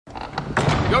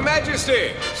Your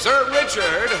Majesty, Sir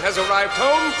Richard has arrived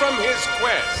home from his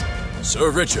quest.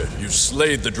 Sir Richard, you've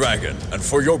slayed the dragon, and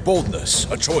for your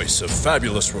boldness, a choice of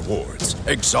fabulous rewards,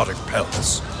 exotic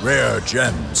pelts, rare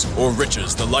gems, or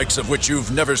riches the likes of which you've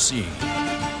never seen.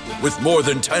 With more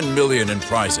than 10 million in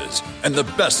prizes, and the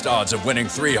best odds of winning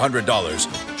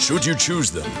 $300, should you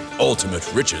choose them,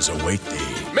 ultimate riches await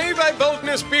thee. May thy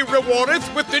boldness be rewarded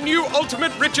with the new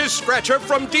Ultimate Riches Scratcher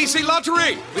from DC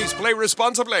Lottery. Please play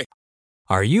responsibly.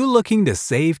 Are you looking to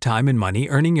save time and money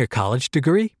earning your college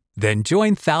degree? Then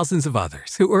join thousands of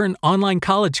others who earn online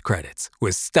college credits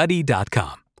with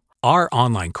Study.com. Our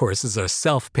online courses are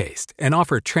self-paced and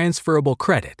offer transferable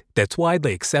credit that's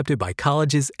widely accepted by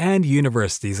colleges and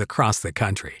universities across the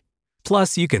country.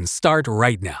 Plus, you can start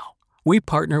right now. We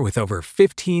partner with over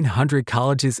 1,500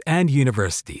 colleges and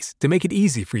universities to make it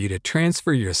easy for you to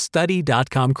transfer your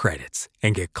Study.com credits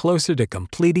and get closer to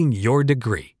completing your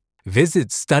degree.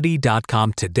 Visit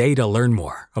Study.com today to learn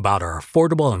more about our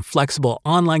affordable and flexible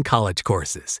online college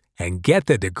courses and get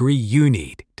the degree you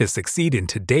need to succeed in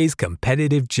today's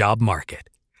competitive job market.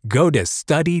 Go to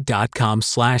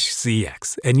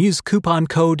study.com/CX and use coupon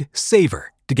code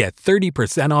SAVER to get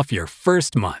 30% off your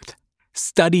first month.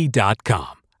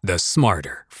 Study.com, the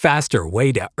smarter, faster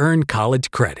way to earn college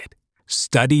credit.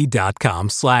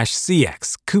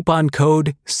 Study.com/CX, coupon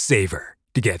code SAVER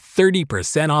to get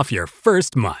 30% off your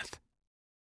first month.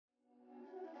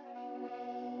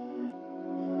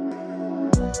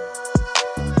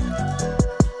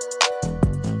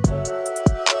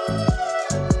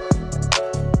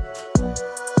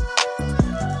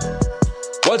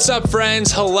 What's up,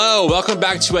 friends? Hello. Welcome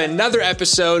back to another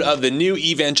episode of the New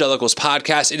Evangelicals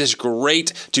podcast. It is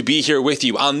great to be here with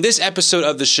you. On this episode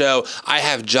of the show, I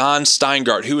have John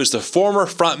Steingard, who is the former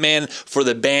frontman for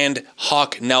the band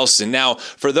Hawk Nelson. Now,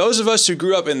 for those of us who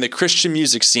grew up in the Christian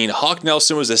music scene, Hawk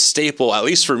Nelson was a staple, at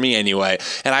least for me anyway,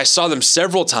 and I saw them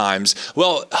several times.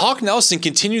 Well, Hawk Nelson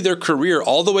continued their career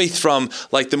all the way from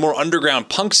like the more underground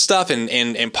punk stuff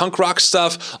and punk rock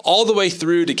stuff all the way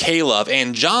through to K-Love,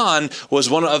 and John was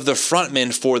one of the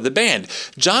frontmen for the band.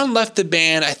 John left the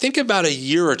band, I think about a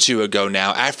year or two ago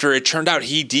now, after it turned out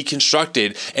he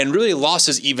deconstructed and really lost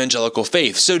his evangelical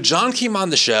faith. So John came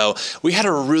on the show. We had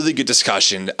a really good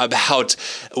discussion about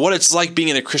what it's like being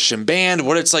in a Christian band,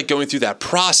 what it's like going through that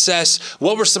process,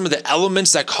 what were some of the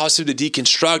elements that caused him to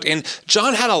deconstruct. And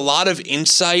John had a lot of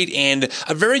insight and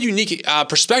a very unique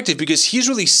perspective because he's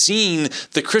really seen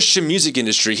the Christian music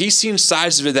industry. He's seen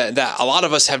sides of it that a lot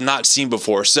of us have not seen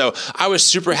before. So I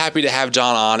was super happy to have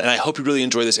John on, and I hope you really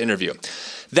enjoy this interview.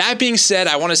 That being said,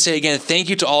 I want to say again, thank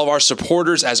you to all of our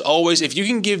supporters. As always, if you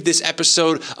can give this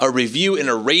episode a review and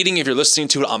a rating if you're listening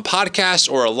to it on podcast,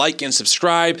 or a like and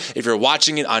subscribe if you're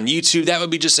watching it on YouTube, that would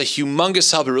be just a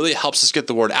humongous help. It really helps us get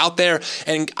the word out there.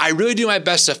 And I really do my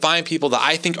best to find people that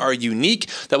I think are unique,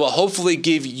 that will hopefully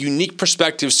give unique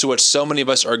perspectives to what so many of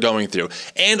us are going through.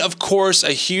 And of course,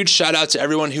 a huge shout out to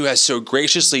everyone who has so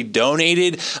graciously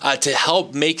donated to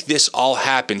help make this all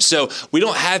happen. So we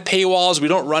don't have paywalls, we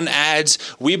don't run ads.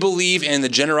 We believe in the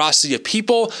generosity of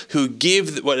people who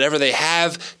give whatever they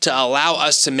have to allow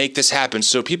us to make this happen.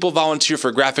 So people volunteer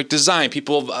for graphic design,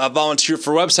 people volunteer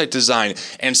for website design,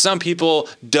 and some people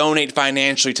donate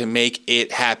financially to make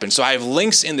it happen. So I have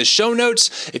links in the show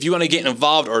notes if you want to get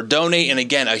involved or donate. And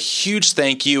again, a huge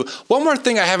thank you. One more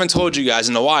thing I haven't told you guys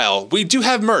in a while. We do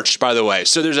have merch, by the way.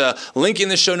 So there's a link in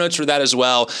the show notes for that as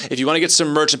well. If you want to get some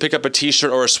merch and pick up a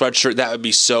t-shirt or a sweatshirt, that would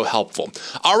be so helpful.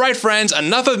 All right, friends,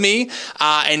 enough of me.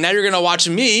 And now you're going to watch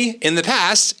me, in the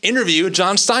past, interview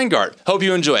John Steingard. Hope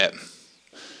you enjoy it.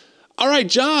 All right,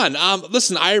 John,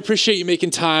 listen, I appreciate you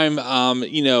making time, out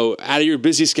of your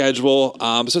busy schedule.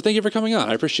 So thank you for coming on.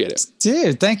 I appreciate it.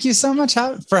 Dude, thank you so much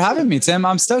for having me, Tim.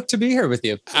 I'm stoked to be here with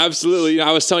you. Absolutely.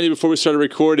 I was telling you before we started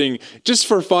recording, just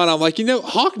for fun, I'm like,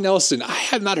 Hawk Nelson, I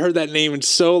had not heard that name in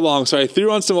so long. So I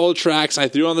threw on some old tracks. I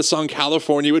threw on the song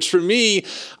California, which for me,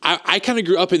 I kind of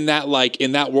grew up in that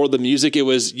world of music. It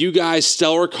was you guys.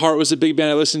 Stellar Cart was a big band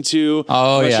I listened to.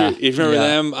 Oh, yeah. If you remember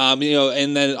them,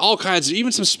 and then all kinds of,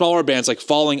 even some smaller bands like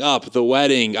Falling Up, The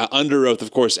Wedding, Under Oath,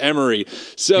 of course, Emery.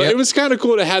 So It was kind of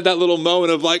cool to have that little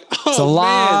moment of like, it's a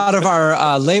lot of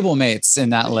our label mates in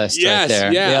that list right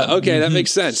there. Yeah. Yep. Okay, that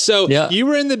makes sense. So you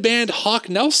were in the band Hawk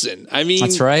Nelson. I mean,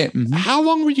 that's right. Mm-hmm. How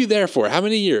long were you there for? How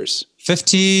many years?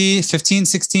 15,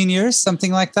 16 years,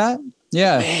 something like that.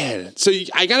 Yeah, man. So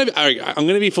I'm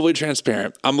gonna be fully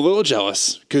transparent. I'm a little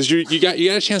jealous because you got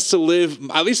a chance to live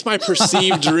at least my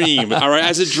perceived dream. All right,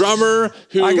 as a drummer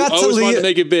who always wanted to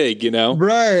make it big,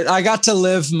 Right. I got to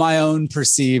live my own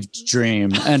perceived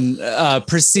dream, and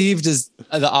perceived is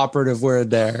the operative word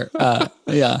there.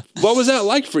 Yeah. What was that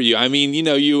like for you? I mean,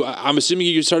 I'm assuming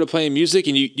you started playing music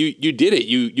and you did it.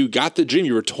 You got the dream.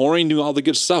 You were touring, doing all the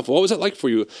good stuff. What was it like for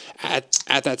you at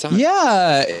that time?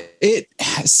 Yeah. It's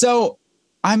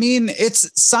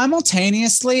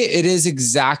simultaneously, it is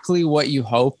exactly what you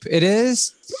hope it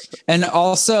is. And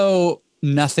also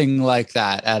nothing like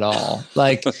that at all.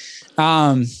 Like,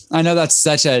 I know that's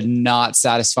such a not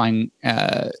satisfying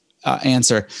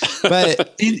answer,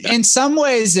 but in some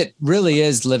ways it really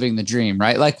is living the dream,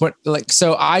 right?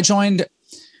 So I joined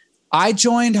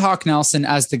Hawk Nelson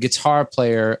as the guitar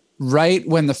player right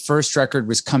when the first record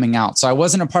was coming out. So I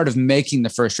wasn't a part of making the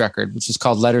first record, which was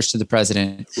called Letters to the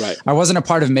President. Right. I wasn't a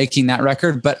part of making that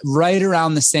record, but right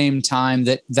around the same time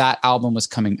that album was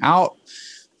coming out,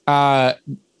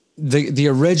 the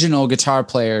original guitar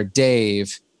player,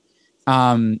 Dave,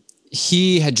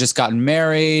 he had just gotten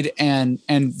married and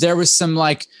there was some,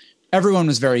 like, everyone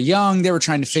was very young. They were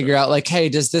trying to figure out, like,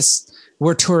 hey,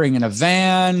 we're touring in a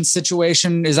van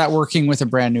situation. Is that working with a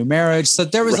brand new marriage? So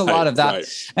there was a lot of that,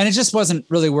 and it just wasn't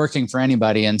really working for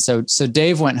anybody. And so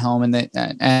Dave went home and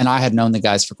I had known the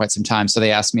guys for quite some time. So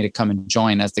they asked me to come and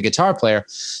join as the guitar player.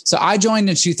 So I joined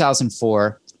in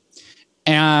 2004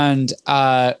 and,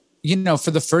 for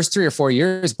the first 3 or 4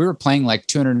 years, we were playing like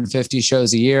 250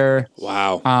 shows a year.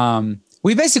 Wow.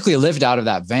 We basically lived out of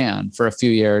that van for a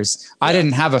few years. Yeah. I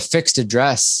didn't have a fixed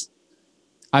address.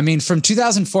 I mean, from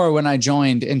 2004 when I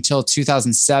joined until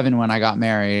 2007 when I got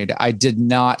married, I did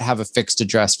not have a fixed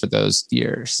address for those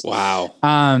years. Wow.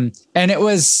 And it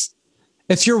was,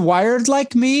 if you're wired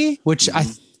like me, which I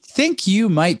think you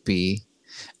might be,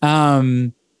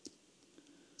 that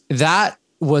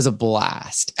was a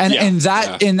blast. And in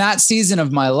that season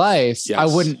of my life, yes, I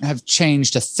wouldn't have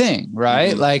changed a thing,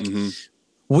 right?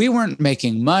 We weren't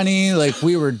making money. Like,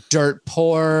 we were dirt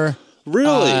poor.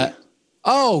 Really?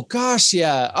 Oh gosh.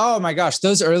 Yeah. Oh my gosh.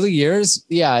 Those early years.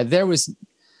 Yeah. There was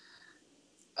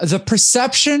the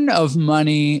perception of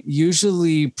money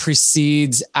usually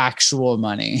precedes actual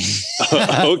money.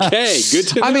 Okay. Good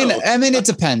to know. I mean, it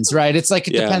depends, right? It's like,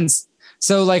 it depends.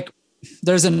 So like,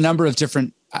 there's a number of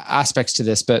different aspects to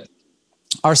this, but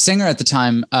our singer at the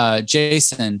time,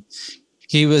 Jason,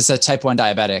 he was a type 1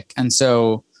 diabetic. And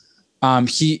so,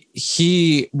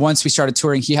 he, once we started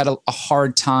touring, he had a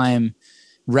hard time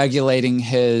regulating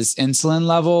his insulin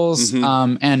levels.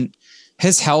 And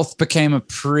his health became a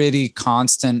pretty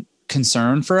constant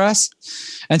concern for us.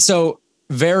 And so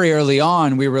very early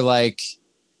on, we were like,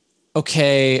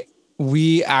 okay,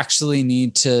 we actually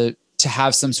need to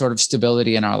have some sort of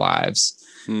stability in our lives.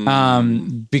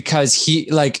 Because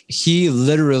he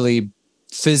literally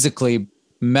physically,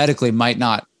 medically might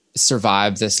not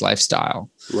survive this lifestyle.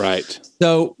 Right.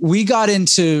 So we got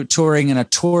into touring in a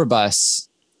tour bus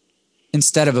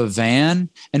instead of a van.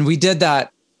 And we did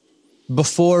that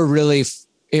before really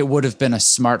it would have been a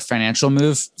smart financial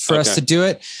move for us to do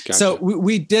it. Gotcha. So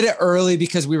we did it early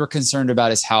because we were concerned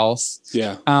about his health.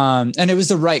 Yeah. And it was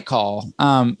the right call.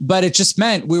 But it just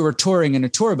meant we were touring in a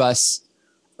tour bus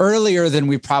earlier than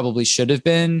we probably should have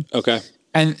been. Okay.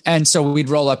 And so we'd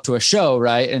roll up to a show,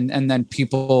 right? And then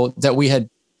people that we had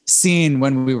seen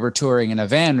when we were touring in a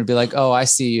van would be like, oh, I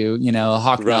see you,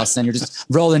 Hawk Nelson, you're just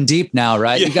rolling deep now,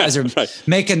 right? Yeah, you guys are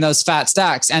making those fat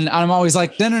stacks. And I'm always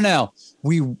like, no.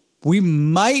 We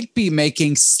might be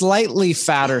making slightly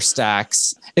fatter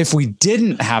stacks if we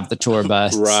didn't have the tour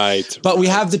bus. Right. But we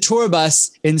have the tour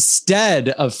bus instead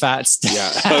of fat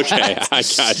stacks. Yeah. Okay. I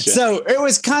gotcha. So it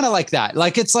was kind of like that.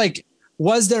 Like, it's like,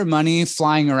 was there money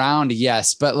flying around?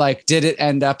 Yes. But like, did it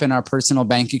end up in our personal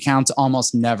bank accounts?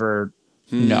 Almost never.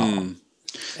 No.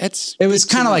 It was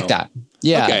kind of like that.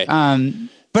 Yeah. Okay.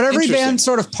 But every band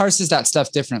sort of parses that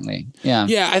stuff differently. Yeah.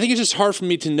 Yeah. I think it's just hard for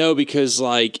me to know because,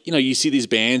 like, you see these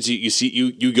bands,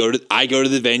 I go to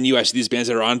the venue, I see these bands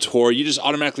that are on tour. You just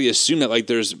automatically assume that, like,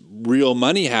 there's real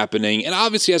money happening. And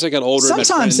obviously, as I got older,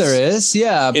 sometimes there is.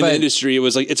 Yeah. In the industry, it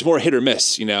was like, it's more hit or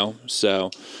miss,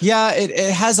 so. Yeah.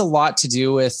 It has a lot to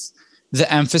do with the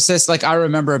emphasis. Like, I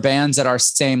remember bands at our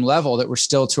same level that were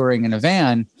still touring in a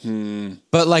van,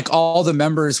 but like all the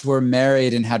members were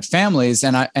married and had families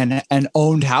and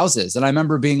owned houses. And I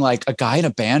remember being like, a guy in a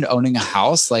band owning a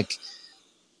house, like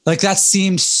that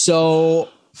seemed so,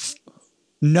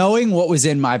 knowing what was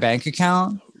in my bank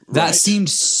account, that seemed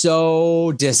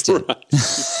so distant,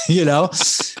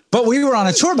 but we were on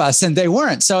a tour bus and they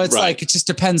weren't. So it's like, it just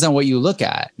depends on what you look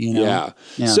at, Yeah.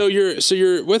 So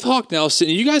you're with Hawk Nelson.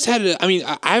 You guys had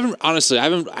I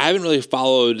haven't really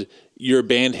followed your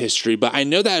band history, but I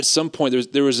know that at some point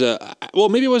there was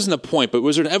maybe it wasn't a point, but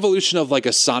was there an evolution of like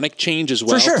a sonic change as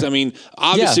well? For sure. I mean,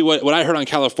 obviously what I heard on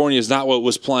California is not what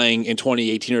was playing in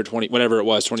 2018 or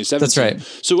 2017. That's right.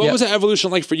 So what was that evolution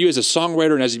like for you as a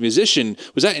songwriter and as a musician?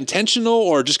 Was that intentional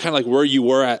or just kind of like where you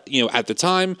were at the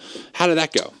time? How did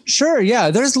that go? Sure.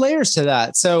 Yeah. There's layers to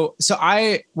that. So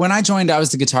when I joined, I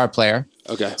was the guitar player.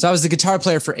 Okay. So I was the guitar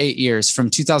player for 8 years, from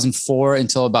 2004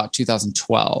 until about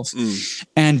 2012.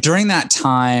 And during that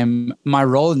time, my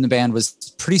role in the band was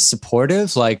pretty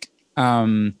supportive. Like,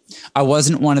 I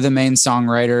wasn't one of the main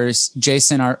songwriters.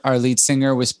 Jason, our lead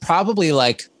singer, was probably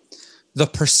like the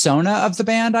persona of the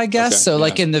band, I guess. Okay, so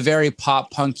like in the very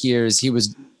pop punk years, it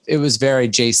was very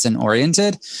Jason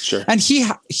oriented. Sure. And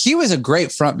he was a great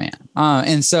frontman.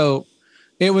 And so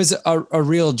it was a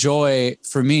real joy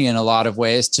for me in a lot of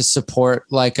ways to support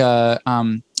like a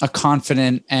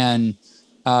confident and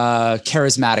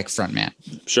charismatic frontman.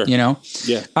 Sure.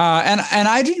 Yeah. And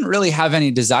I didn't really have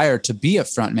any desire to be a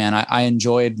frontman. I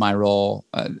enjoyed my role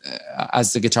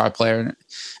as the guitar player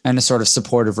and a sort of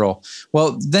supportive role.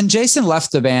 Well, then Jason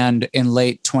left the band in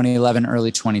late 2011,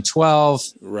 early 2012.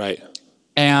 Right.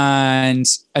 And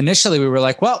initially we were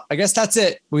like, well, I guess that's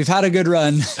it. We've had a good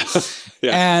run.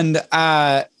 And,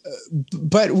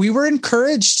 but we were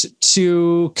encouraged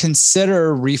to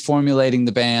consider reformulating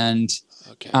the band,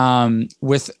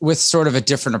 with sort of a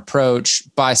different approach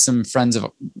by some friends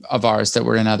of ours that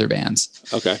were in other bands.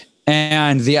 Okay.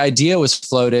 And the idea was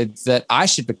floated that I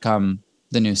should become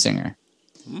the new singer.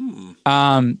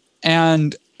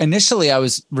 And initially I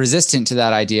was resistant to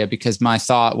that idea because my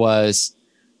thought was,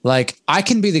 like, I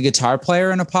can be the guitar player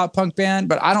in a pop punk band,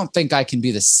 but I don't think I can be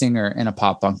the singer in a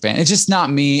pop punk band. It's just not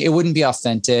me. It wouldn't be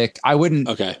authentic. I wouldn't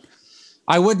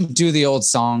do the old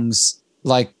songs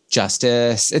like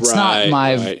justice. It's not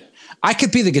my, I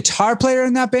could be the guitar player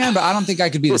in that band, but I don't think I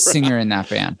could be the singer in that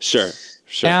band. Sure.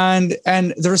 And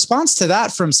the response to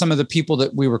that from some of the people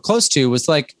that we were close to was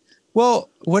like, well,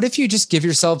 what if you just give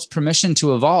yourselves permission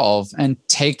to evolve and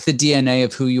take the DNA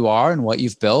of who you are and what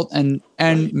you've built and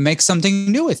make something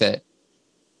new with it?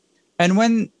 And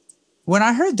when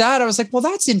I heard that, I was like, well,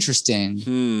 that's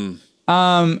interesting.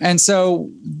 And so,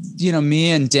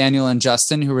 me and Daniel and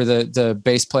Justin, who were the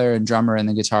bass player and drummer and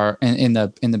the guitar in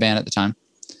the band at the time,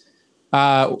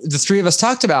 the three of us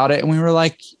talked about it and we were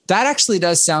like, that actually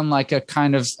does sound like a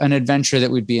kind of an adventure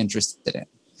that we'd be interested in.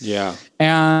 Yeah.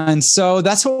 And so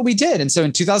that's what we did. And so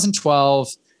in 2012,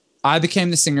 I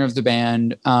became the singer of the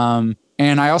band. And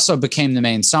I also became the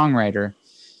main songwriter.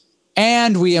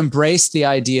 And we embraced the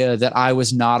idea that I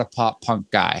was not a pop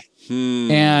punk guy.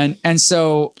 And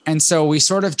so we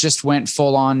sort of just went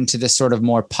full on to this sort of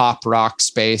more pop rock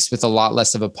space with a lot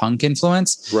less of a punk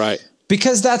influence. Right.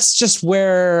 Because that's just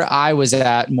where I was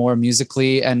at more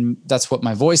musically. And that's what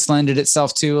my voice lended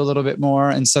itself to a little bit more.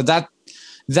 And so that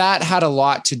had a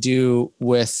lot to do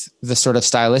with the sort of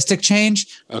stylistic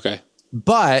change. Okay.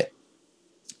 But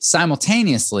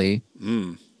simultaneously,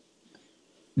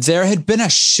 there had been a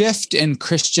shift in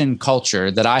Christian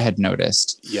culture that I had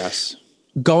noticed. Yes.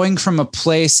 Going from a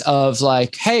place of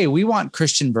like, hey, we want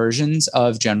Christian versions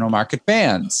of general market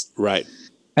bands. Right.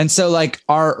 And so like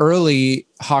our early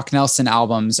Hawk Nelson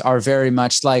albums are very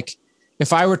much like,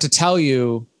 if I were to tell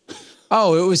you,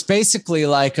 oh, it was basically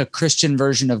like a Christian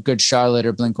version of Good Charlotte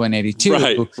or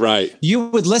Blink-182. Right. You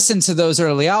would listen to those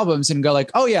early albums and go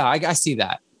like, oh yeah, I see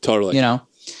that. Totally.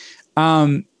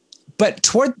 But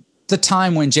toward the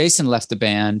time when Jason left the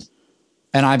band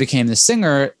and I became the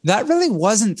singer, that really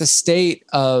wasn't the state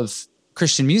of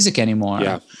Christian music anymore.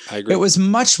 Yeah, I agree. It was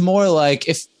much more like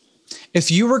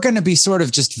if you were going to be sort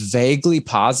of just vaguely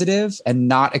positive and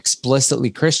not explicitly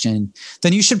Christian,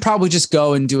 then you should probably just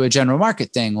go and do a general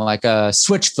market thing like a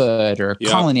Switchfoot or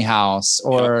Colony House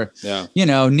or,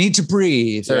 Need to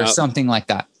Breathe or something like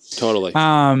that. Totally.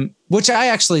 Which I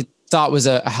actually thought was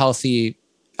a healthy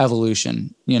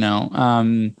evolution,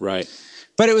 right.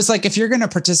 But it was like, if you're going to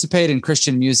participate in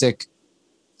Christian music,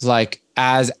 like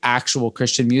as actual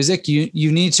Christian music,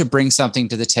 you need to bring something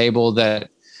to the table that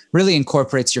really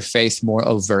incorporates your faith more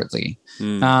overtly.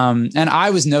 And I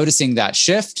was noticing that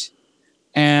shift.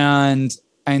 And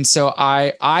so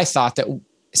I thought that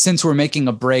since we're making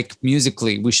a break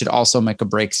musically, we should also make a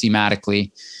break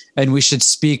thematically, and we should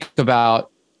speak about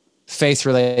faith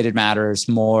related matters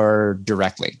more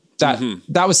directly.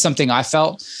 That was something I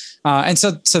felt. And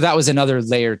so that was another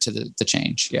layer to the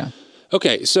change. Yeah.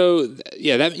 Okay. So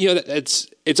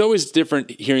it's always different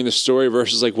hearing the story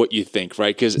versus like what you think,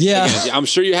 right? Because again, I'm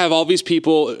sure you have all these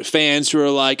fans who are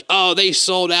like, oh, they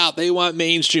sold out, they want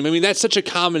mainstream. I mean, that's such a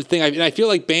common thing. And I feel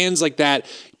like bands like that,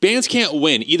 bands can't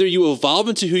win. Either you evolve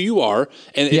into who you are,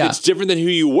 and if it's different than who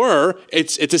you were,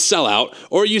 it's a sellout,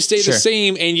 or you stay the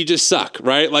same and you just suck,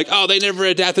 right? Like, oh, they never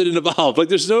adapted and evolved. Like,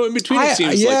 there's no in between, it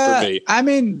seems like for me. I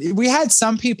mean, we had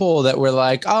some people that were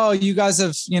like, oh, you guys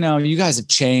have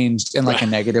changed in like a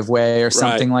negative way or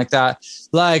something like that.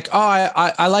 Like, oh,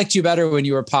 I liked you better when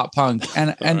you were pop punk.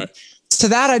 And to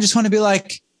that, I just want to be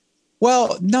like,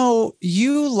 well, no,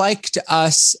 you liked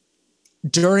us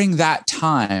during that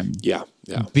time. Yeah.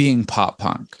 Being pop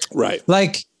punk. Right.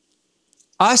 Like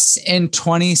us in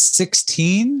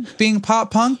 2016 being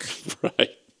pop punk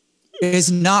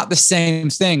is not the same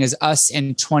thing as us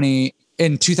in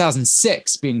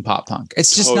 2006 being pop punk.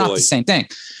 It's just not the same thing.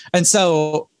 And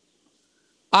so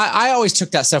I always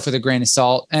took that stuff with a grain of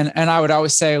salt. And I would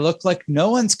always say, look, like no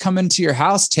one's coming to your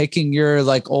house taking your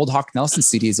like old Hawk Nelson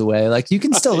CDs away. Like you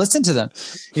can still listen to them,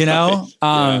 you know?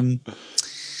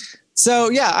 So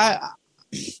yeah,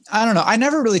 I don't know. I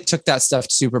never really took that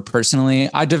stuff super personally.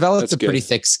 I developed pretty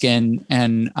thick skin,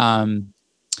 and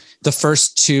the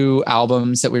first 2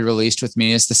 albums that we released with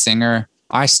me as the singer,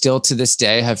 I still to this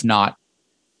day have not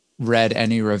read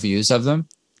any reviews of them.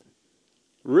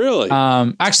 Really?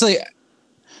 Actually,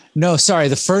 no, sorry.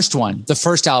 The first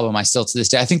album, I still to this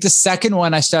day. I think the second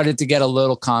one, I started to get a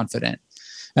little confident.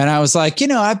 And I was like,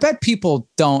 I bet people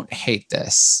don't hate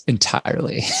this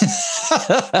entirely.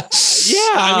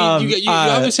 I mean, you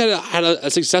obviously had a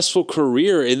successful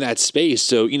career in that space.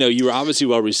 So, you were obviously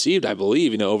well received, I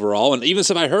believe, overall. And even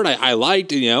stuff I heard, I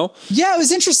liked, Yeah, it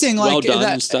was interesting. Like, well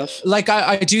done and stuff. Like,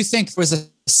 I do think there was a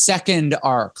second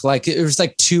arc. Like, it was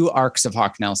like 2 arcs of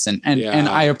Hawk Nelson. And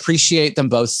I appreciate them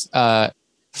both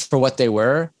for what they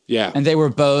were. Yeah. And they were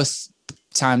both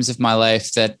times of my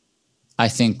life that I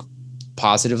think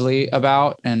positively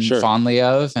about and fondly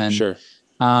of. And,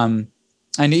 and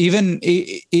even,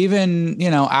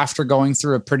 after going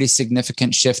through a pretty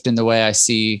significant shift in the way I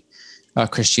see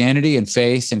Christianity and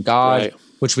faith and God,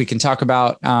 which we can talk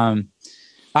about.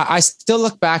 I still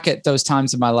look back at those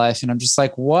times of my life and I'm just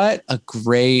like, what a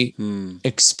great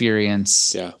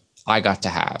experience I got to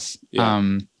have.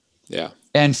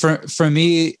 And for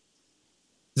me,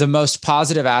 the most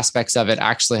positive aspects of it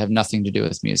actually have nothing to do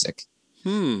with music.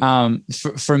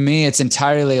 For me, it's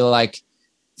entirely like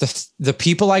the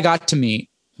people I got to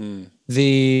meet,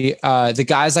 the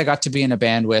guys I got to be in a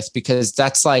band with, because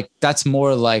that's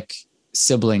more like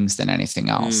siblings than anything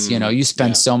else. You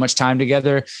spend so much time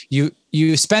together. You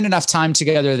spend enough time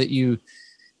together that you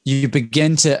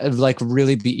begin to like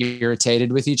really be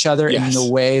irritated with each other in the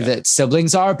way that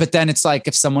siblings are. But then it's like,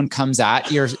 if someone comes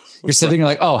at your sibling, you're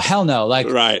like, oh, hell no. Like,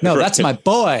 that's my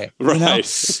boy. So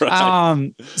it's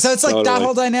like that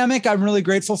whole dynamic I'm really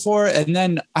grateful for. And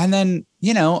then, I've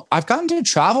gotten to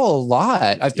travel a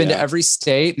lot. I've been to every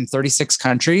state in 36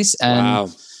 countries.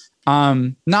 And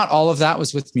not all of that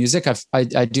was with music.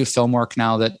 I do film work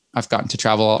now that I've gotten to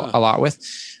travel a lot with.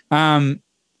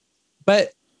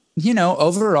 But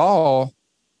overall,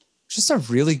 just a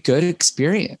really good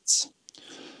experience.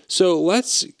 So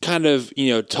let's kind of,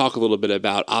 talk a little bit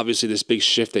about obviously this big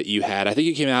shift that you had. I think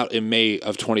you came out in May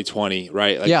of 2020,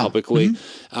 right? Like publicly,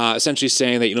 essentially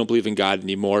saying that you don't believe in God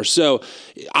anymore. So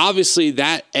obviously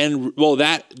that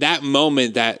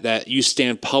moment that you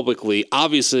stand publicly,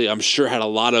 obviously I'm sure had a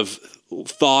lot of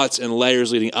thoughts and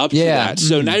layers leading up to that.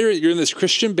 So now you're in this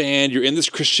Christian band, you're in this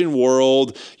Christian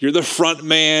world, you're the front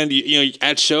man,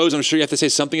 at shows, I'm sure you have to say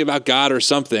something about God or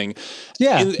something.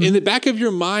 In the back of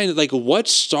your mind, like what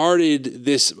started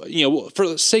this, for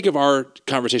the sake of our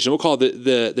conversation, we'll call it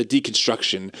the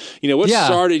deconstruction. What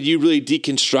started you really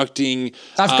deconstructing?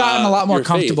 I've gotten a lot more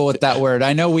comfortable with that word.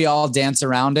 I know we all dance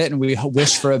around it and we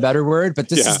wish for a better word, but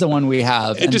this is the one we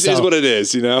have. It just is what it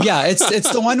is, Yeah,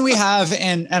 it's the one we have,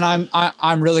 and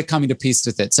I'm really coming to peace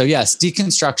with it. So yes,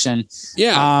 deconstruction.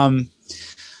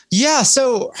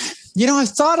 So, I've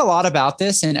thought a lot about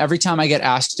this, and every time I get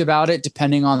asked about it,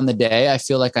 depending on the day, I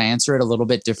feel like I answer it a little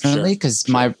bit differently because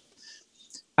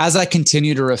as I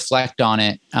continue to reflect on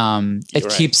it, it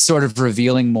keeps sort of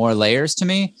revealing more layers to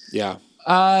me.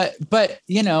 But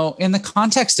in the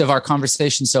context of our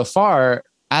conversation so far,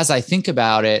 as I think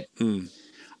about it,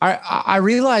 I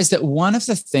realized that one of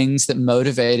the things that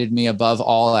motivated me above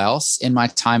all else in my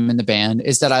time in the band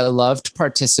is that I loved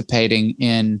participating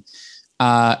in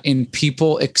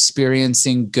people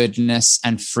experiencing goodness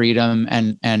and freedom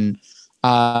and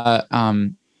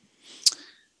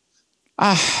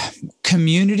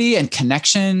community and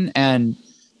connection and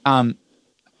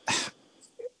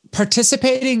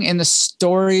participating in the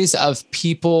stories of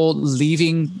people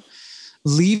leaving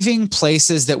leaving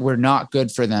places that were not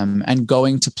good for them and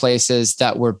going to places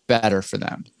that were better for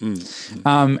them.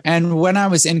 And when I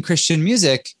was in Christian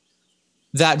music,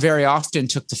 that very often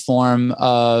took the form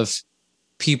of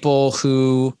people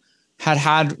who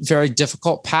had very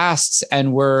difficult pasts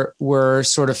and were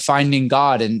sort of finding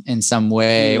God in some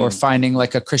way, or finding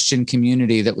like a Christian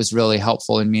community that was really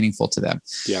helpful and meaningful to them.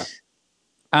 Yeah.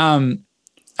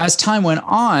 As time went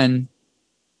on,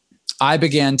 I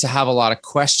began to have a lot of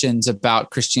questions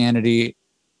about Christianity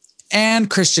and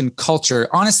Christian culture.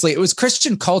 Honestly, it was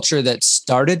Christian culture that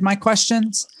started my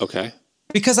questions. Okay.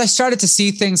 Because I started to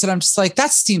see things that I'm just like, that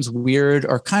seems weird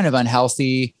or kind of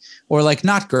unhealthy or like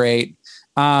not great.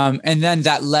 And then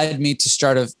that led me to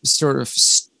sort of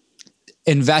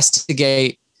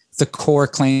investigate the core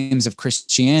claims of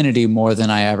Christianity more than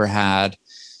I ever had.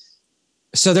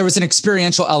 So there was an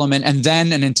experiential element and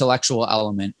then an intellectual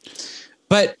element.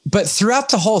 But throughout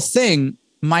the whole thing,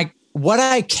 what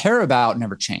I care about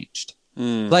never changed.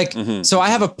 So I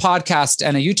have a podcast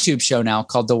and a YouTube show now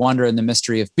called The Wonder and the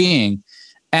Mystery of Being.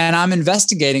 And I'm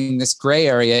investigating this gray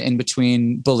area in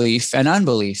between belief and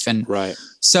unbelief. And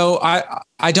so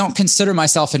I don't consider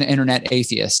myself an internet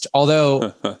atheist,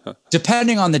 although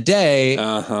depending on the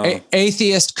day,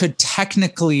 atheist could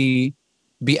technically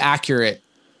be accurate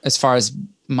as far as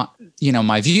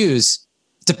my views,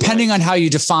 depending on how you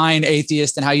define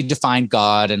atheist and how you define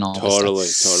God and all this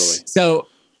stuff. Totally. So,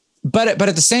 but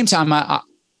at the same time,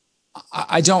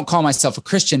 I don't call myself a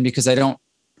Christian because I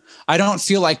don't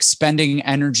feel like spending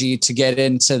energy to get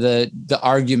into the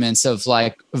arguments of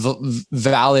like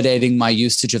validating my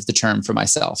usage of the term for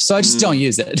myself. So I just don't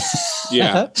use it.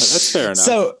 Yeah, that's fair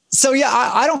enough. So yeah,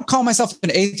 I don't call myself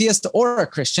an atheist or a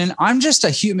Christian. I'm just a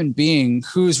human being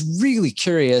who's really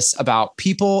curious about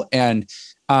people and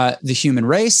the human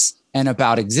race and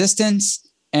about existence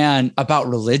and about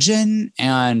religion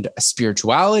and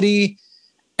spirituality.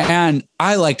 And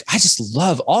I just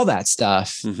love all that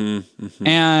stuff.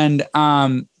 And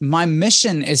my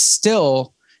mission is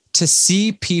still to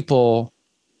see people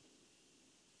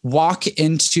walk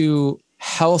into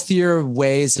healthier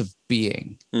ways of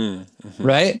being.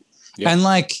 Right. Yeah.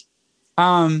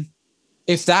 And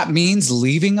if that means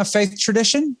leaving a faith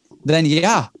tradition, then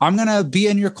yeah, I'm going to be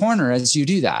in your corner as you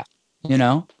do that,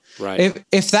 Right.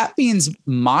 If that means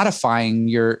modifying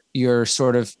your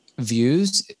sort of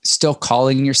views, still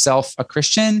calling yourself a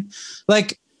Christian,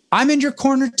 like I'm in your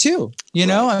corner too.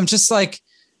 I'm just like,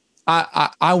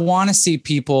 I want to see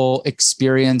people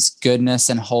experience goodness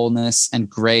and wholeness and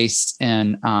grace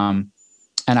and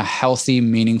a healthy,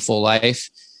 meaningful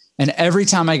life. And every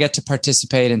time I get to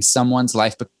participate in someone's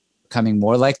life becoming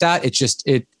more like that,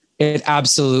 it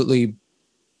absolutely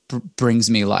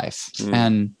brings me life.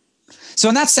 And so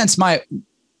in that sense, my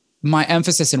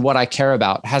emphasis and what I care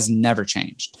about has never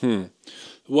changed.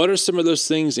 What are some of those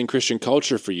things in Christian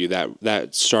culture for you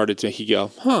that started to make you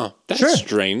go, that's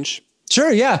strange?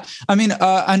 Sure. Yeah. I mean,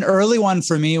 an early one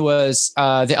for me was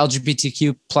the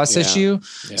LGBTQ plus issue.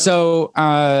 Yeah. So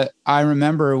I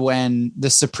remember when the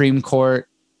Supreme Court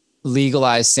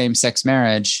legalized same-sex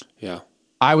marriage. Yeah.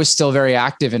 I was still very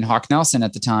active in Hawk Nelson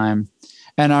at the time.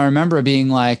 And I remember being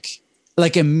like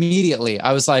immediately,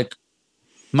 I was like,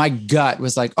 my gut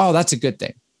was like, oh, that's a good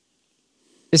thing.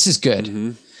 This is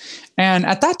good. And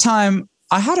at that time,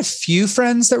 I had a few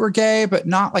friends that were gay, but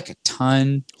not like a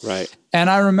ton. Right. And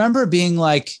I remember being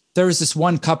like, there was this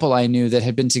one couple I knew that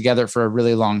had been together for a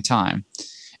really long time.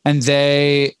 And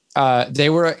they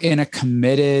were in a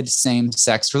committed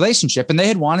same-sex relationship and they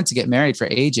had wanted to get married for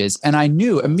ages. And I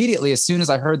knew immediately, as soon as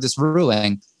I heard this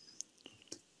ruling,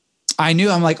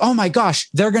 I'm like, oh my gosh,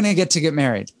 they're going to get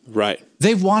married. Right.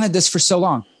 They've wanted this for so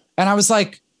long. And I was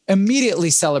like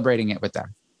immediately celebrating it with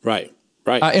them. Right.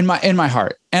 Right. In my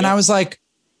heart. And I was like,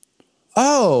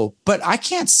 oh, but I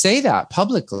can't say that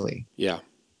publicly. Yeah.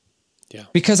 Yeah.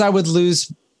 Because I would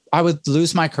lose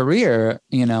my career,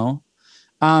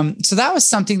 So that was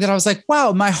something that I was like,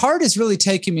 wow, my heart is really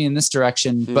taking me in this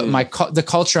direction, but the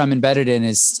culture I'm embedded in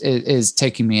is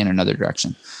taking me in another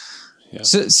direction. Yeah.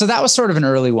 So that was sort of an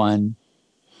early one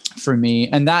for me.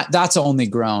 And that's only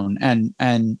grown.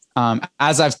 And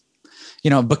as I've,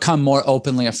 become more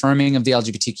openly affirming of the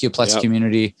LGBTQ plus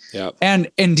community. Yep. And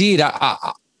indeed,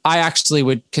 I actually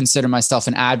would consider myself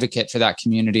an advocate for that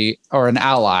community or an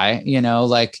ally,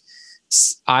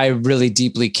 I really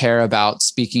deeply care about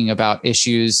speaking about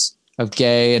issues of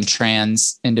gay and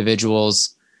trans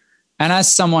individuals. And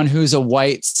as someone who's a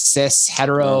white, cis,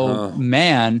 hetero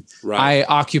man, I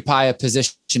occupy a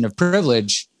position of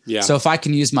privilege. Yeah. So if I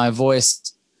can use my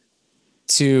voice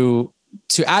to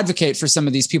advocate for some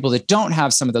of these people that don't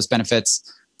have some of those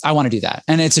benefits, I want to do that.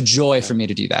 And it's a joy for me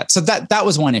to do that. So that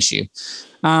was one issue.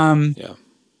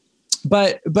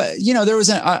 But there was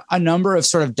a number of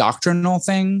sort of doctrinal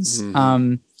things.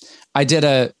 Mm-hmm. I did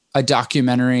a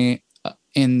documentary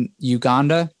in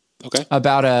Uganda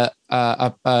about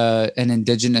an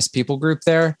indigenous people group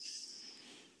there.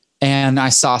 And I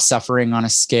saw suffering on a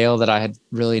scale that I had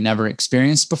really never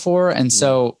experienced before. And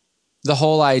so the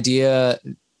whole idea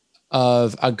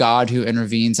of a God who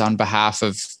intervenes on behalf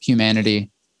of humanity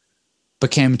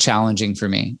became challenging for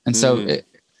me. And so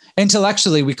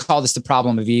intellectually, we call this the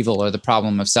problem of evil or the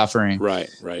problem of suffering. Right.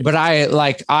 But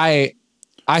I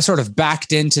sort of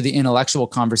backed into the intellectual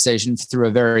conversation through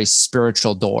a very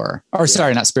spiritual door. Or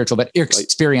sorry, not spiritual, but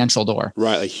experiential door.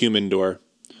 Right, like human door.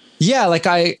 Yeah, like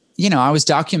I was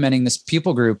documenting this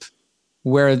people group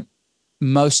where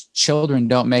most children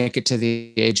don't make it to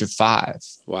the age of 5.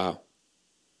 Wow.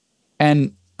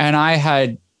 And I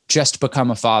had just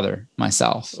become a father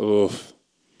myself. Oof.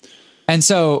 And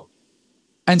so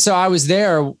I was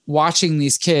there watching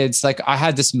these kids. Like I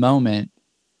had this moment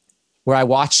where I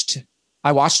watched a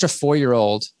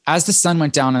 4-year-old as the sun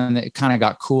went down and it kind of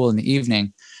got cool in the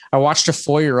evening. I watched a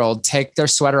 4-year-old take their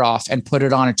sweater off and put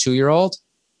it on a 2-year-old.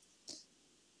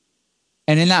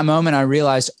 And in that moment, I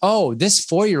realized, oh, this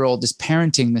 4-year-old is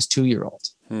parenting this 2-year-old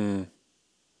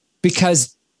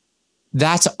because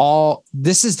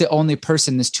this is the only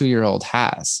person this 2-year-old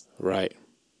has. Right.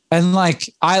 And I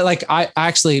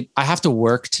have to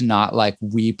work to not like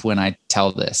weep when I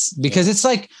tell this because it's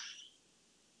like,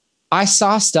 I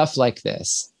saw stuff like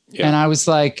this and I was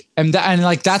like, and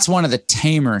that's one of the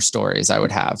tamer stories I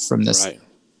would have from this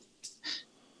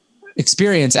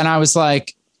experience. And I was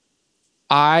like,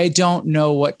 I don't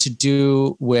know what to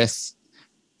do with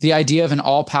the idea of an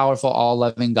all-powerful,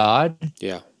 all-loving God.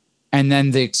 Yeah. And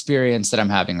then the experience that I'm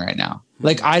having right now.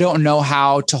 Like, I don't know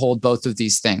how to hold both of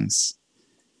these things.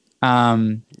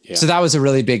 So that was a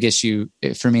really big issue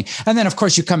for me. And then of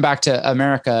course you come back to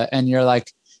America and you're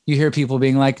like, you hear people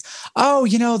being like, oh,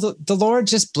 the Lord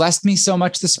just blessed me so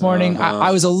much this morning.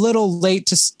 I was a little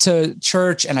late to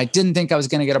church and I didn't think I was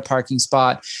going to get a parking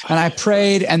spot. And I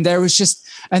prayed and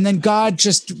and then God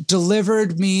just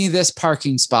delivered me this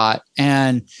parking spot.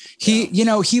 And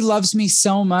he loves me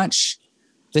so much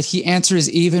that he answers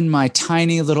even my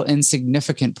tiny little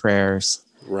insignificant prayers.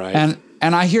 Right.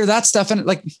 And I hear that stuff and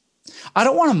like, I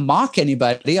don't want to mock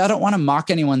anybody. I don't want to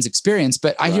mock anyone's experience,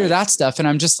 but I hear that stuff and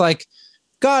I'm just like,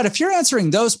 God, if you're answering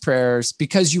those prayers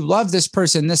because you love this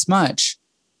person this much,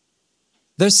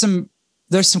 there's some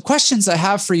questions I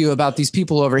have for you about these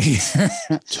people over here.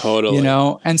 Totally.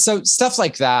 And so stuff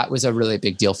like that was a really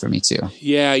big deal for me too.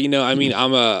 Yeah. I mean,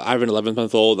 I have an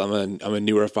 11-month-old. I'm a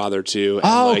newer father too.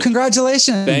 And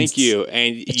congratulations. Thank you.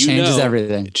 And it changes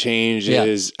everything. It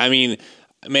changes. Yeah. I mean,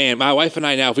 man, my wife and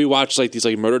I now, if we watch like these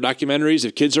like murder documentaries,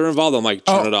 if kids are involved, I'm like,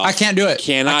 turn it off. I can't do it.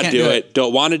 Cannot do it.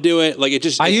 Don't want to do it. Like it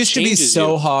just. I used to be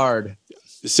so hard.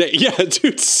 Yeah,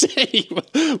 dude, same.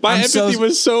 My empathy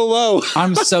was so low.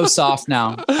 I'm so soft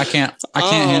now. I can't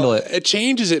handle it. It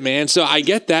changes it, man. So I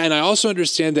get that, and I also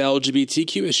understand the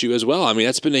LGBTQ issue as well. I mean,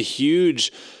 that's been a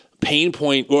huge pain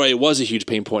point, or it was a huge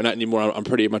pain point, not anymore. I'm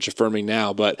pretty much affirming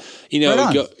now, but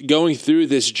going through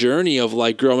this journey of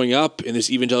like growing up in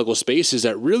this evangelical spaces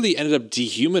that really ended up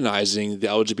dehumanizing the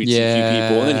LGBTQ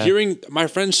people, and then hearing my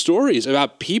friends' stories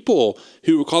about people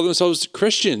who call themselves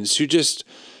Christians who just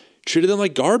treated them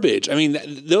like garbage. I mean,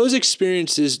 those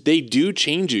experiences, they do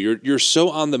change you. You're so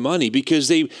on the money because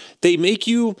they make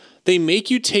you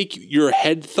take your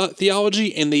head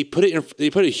theology and they put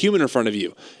a human in front of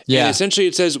you. Yeah. And essentially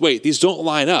it says, wait, these don't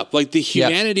line up. Like the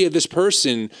humanity of this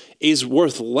person is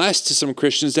worth less to some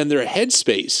Christians than their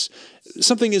headspace.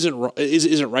 Something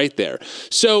isn't right there.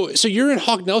 So you're in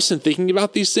Hawk Nelson thinking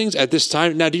about these things at this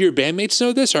time. Now, do your bandmates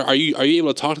know this? Or are you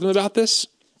able to talk to them about this?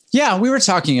 Yeah, we were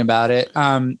talking about it.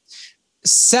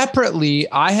 Separately,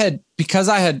 I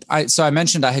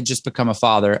mentioned I had just become a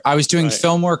father. I was doing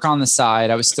film work on the side.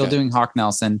 I was still doing Hawk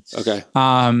Nelson. Okay.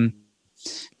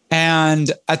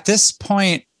 And at this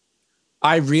point,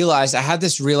 I had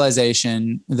this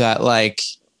realization that like,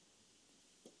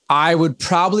 I would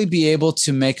probably be able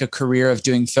to make a career of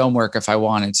doing film work if I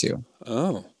wanted to.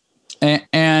 Oh.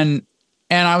 And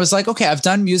I was like, okay, I've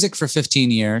done music for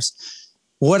 15 years.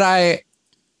 Would I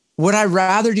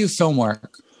rather do film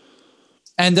work?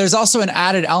 And there's also an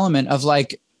added element of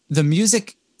like the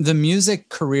music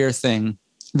career thing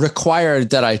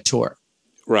required that I tour.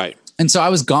 Right. And so I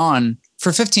was gone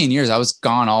for 15 years. I was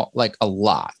gone a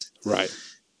lot. Right.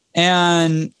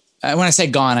 And when I say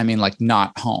gone, I mean like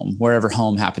not home, wherever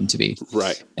home happened to be.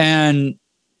 Right. And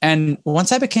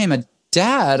once I became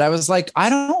Dad, I was like, I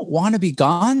don't want to be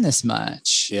gone this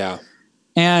much. Yeah.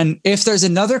 And if there's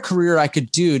another career I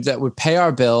could do that would pay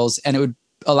our bills and it would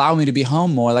allow me to be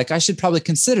home more, like I should probably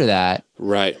consider that.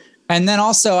 Right. And then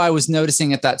also I was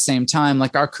noticing at that same time,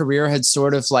 like our career had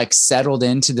sort of like settled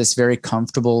into this very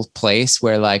comfortable place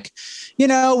where like, you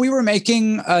know, we were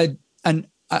making a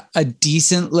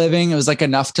decent living. It was like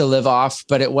enough to live off,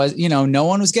 but it was, you know, no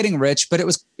one was getting rich, but it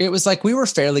was like, we were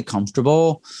fairly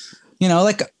comfortable, you know,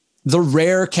 like the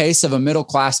rare case of a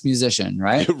middle-class musician,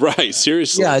 right? Right.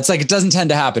 Seriously. Yeah. It's like, it doesn't tend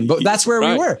to happen, but that's where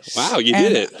we were. Wow. You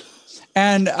did it.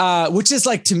 And which is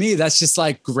like, to me, that's just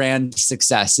like grand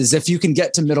success is if you can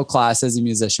get to middle class as a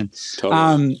musician.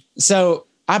 Totally.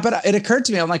 But it occurred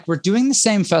to me, I'm like, we're doing the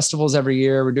same festivals every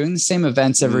year. We're doing the same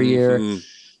events every year.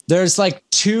 There's like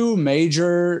 2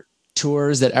 major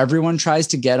tours that everyone tries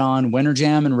to get on, Winter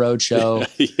Jam and Roadshow.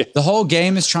 Yeah. The whole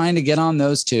game is trying to get on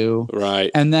those 2.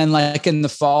 Right. And then like in the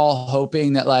fall,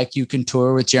 hoping that like you can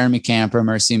tour with Jeremy Camp or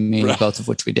Mercy Me, right. Both of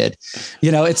which we did.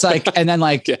 You know, it's like, and then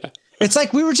like, yeah. It's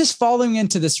like we were just falling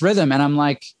into this rhythm. And I'm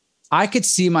like, I could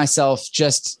see myself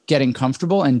just getting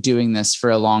comfortable and doing this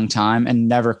for a long time and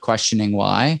never questioning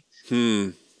why.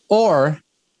 Or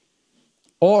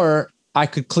I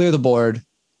could clear the board.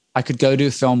 I could go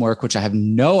do film work, which I have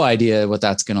no idea what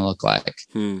that's going to look like.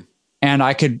 And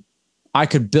I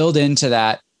could build into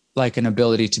that like an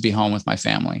ability to be home with my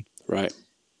family. Right.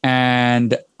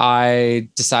 And I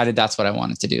decided that's what I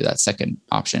wanted to do, that second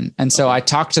option. And so I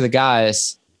talked to the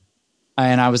guys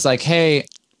and I was like, hey,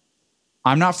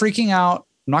 I'm not freaking out.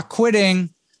 I'm not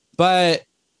quitting, but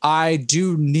I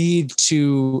need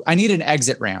an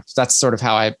exit ramp. That's sort of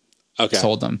how I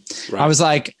told them. Right. I was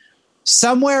like,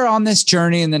 somewhere on this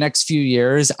journey in the next few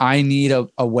years, I need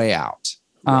a way out.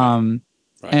 Right.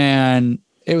 And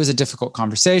it was a difficult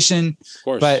conversation,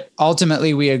 but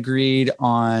ultimately we agreed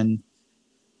on,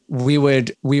 we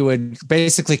would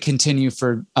basically continue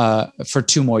for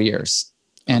 2 more years.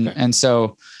 And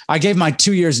so I gave my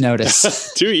 2 years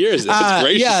notice. 2 years. That's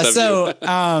gracious. Yeah.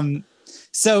 Of you.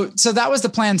 So that was the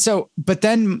plan. So, but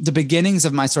then the beginnings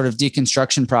of my sort of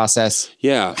deconstruction process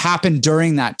happened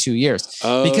during that 2 years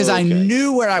because I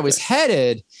knew where I was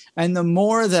headed. And the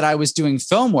more that I was doing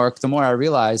film work, the more I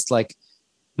realized like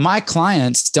my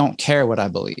clients don't care what I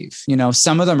believe. You know,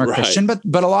 some of them are Christian, but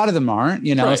a lot of them aren't.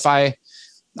 You know, if I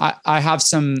have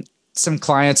some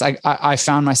clients, I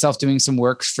found myself doing some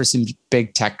work for some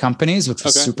big tech companies, which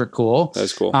was super cool.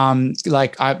 That's cool.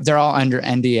 They're all under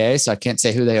NDA, so I can't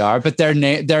say who they are, but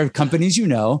they're companies, you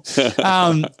know.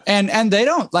 And they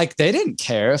didn't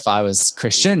care if I was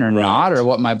Christian or not, or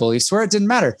what my beliefs were. It didn't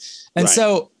matter. And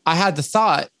so I had the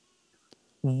thought,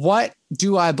 what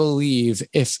do I believe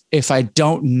if I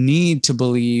don't need to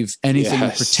believe anything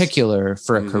in particular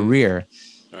for a career?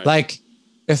 Right. Like,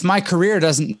 if my career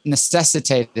doesn't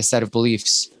necessitate a set of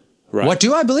beliefs, what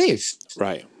do I believe?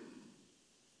 Right.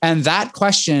 And that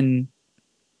question,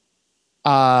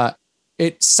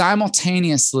 it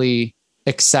simultaneously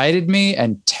excited me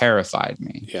and terrified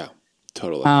me. Yeah,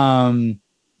 totally.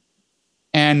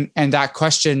 And that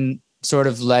question sort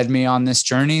of led me on this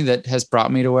journey that has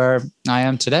brought me to where I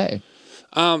am today.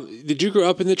 Did you grow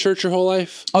up in the church your whole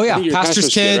life? Oh yeah. Pastor's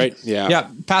kid, right? Yeah.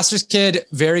 Pastor's kid,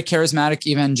 very charismatic,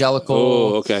 evangelical.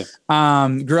 Oh, okay.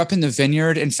 Grew up in the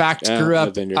Vineyard. In fact, grew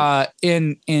up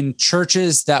in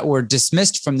churches that were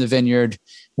dismissed from the Vineyard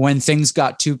when things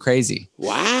got too crazy.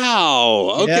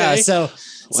 Wow. Okay. Yeah, so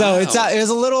it was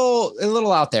a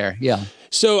little out there. Yeah.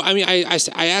 So, I mean, I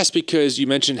asked because you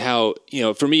mentioned how, you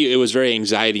know, for me, it was very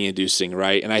anxiety inducing,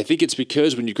 right? And I think it's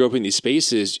because when you grow up in these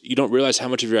spaces, you don't realize how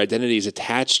much of your identity is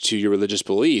attached to your religious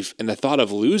belief. And the thought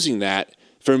of losing that,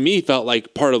 for me, felt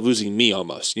like part of losing me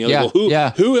almost. You know, who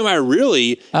am I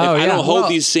really if I don't hold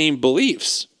these same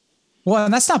beliefs? Well,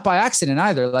 and that's not by accident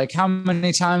either. Like, how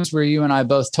many times were you and I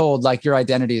both told, like, your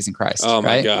identity is in Christ? Oh,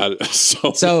 my God.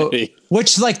 So many.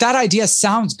 Which, like, that idea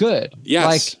sounds good. Yes.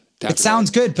 Like, definitely. It sounds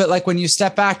good, but like when you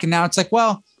step back and now it's like,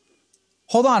 well,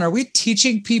 hold on. Are we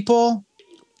teaching people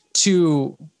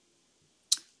this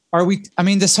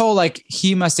whole like,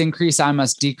 he must increase, I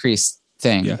must decrease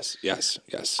thing.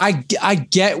 Yes. I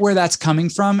get where that's coming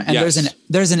from. And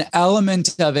there's an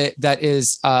element of it that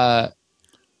is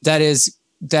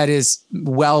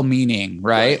well-meaning,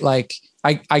 right? Like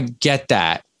I get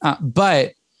that.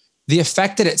 But the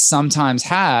effect that it sometimes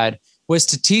had was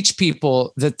to teach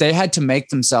people that they had to make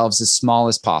themselves as small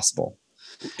as possible.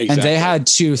 Exactly. And they had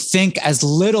to think as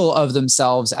little of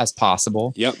themselves as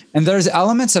possible. Yep. And there's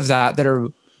elements of that are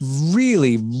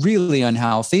really, really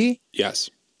unhealthy. Yes.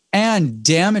 And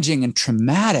damaging and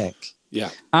traumatic.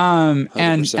 Yeah.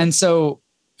 100%.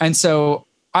 And so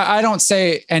I don't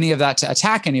say any of that to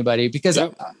attack anybody, because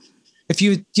if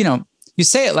you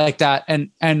say it like that,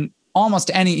 and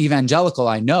almost any evangelical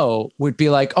I know would be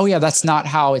like, oh yeah, that's not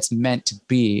how it's meant to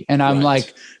be. And I'm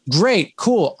like, great,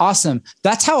 cool, awesome.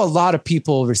 That's how a lot of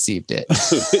people received it.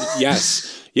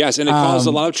 Yes. And it caused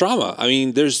a lot of trauma. I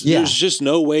mean, there's just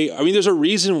no way. I mean, there's a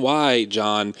reason why,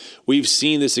 John, we've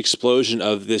seen this explosion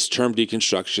of this term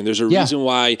deconstruction. There's a reason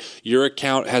why your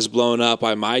account has blown up,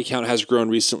 why my account has grown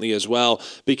recently as well,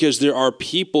 because there are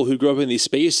people who grew up in these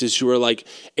spaces who are like,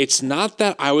 it's not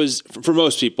that for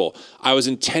most people, I was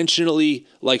intentionally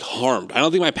like harmed. I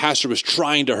don't think my pastor was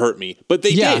trying to hurt me, but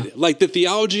they did. Like the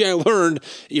theology I learned,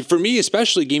 for me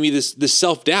especially, gave me this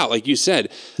self-doubt. Like you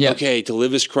said, okay, to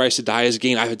live as Christ, to die as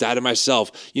gain. I have died to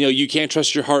myself. You can't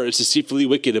trust your heart. It's deceitfully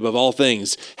wicked above all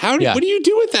things. What do you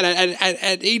do with that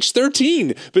at age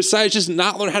 13, besides just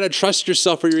not learn how to trust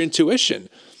yourself or your intuition?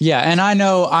 Yeah. And I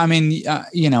know, I mean,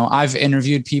 I've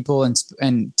interviewed people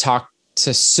and talked to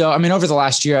over the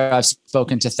last year, I've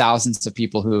spoken to thousands of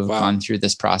people who have gone through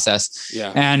this process.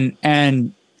 Yeah.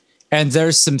 And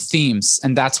there's some themes,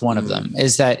 and that's one of them,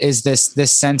 is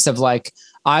this sense of like,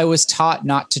 I was taught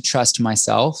not to trust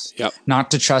myself, not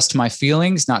to trust my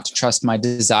feelings, not to trust my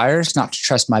desires, not to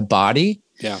trust my body,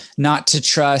 not to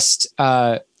trust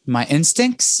my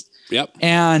instincts,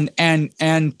 and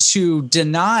to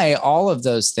deny all of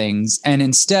those things and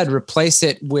instead replace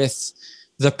it with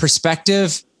the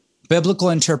perspective, biblical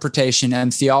interpretation,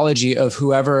 and theology of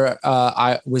whoever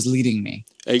I was leading me.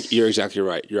 You're exactly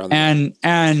right. You're on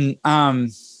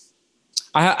the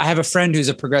I have a friend who's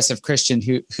a progressive Christian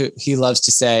who he loves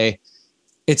to say,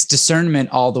 it's discernment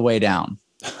all the way down.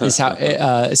 Is how.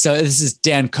 So this is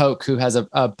Dan Koch, who has a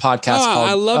podcast called.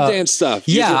 I love Dan's stuff.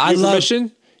 I love.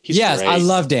 Mission? Yes, great. I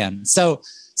love Dan. So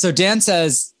Dan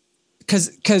says,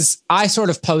 because I sort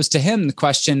of posed to him the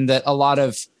question that a lot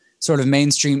of sort of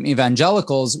mainstream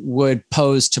evangelicals would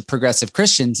pose to progressive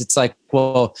Christians. It's like,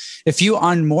 well, if you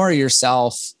unmoor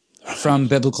yourself from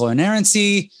biblical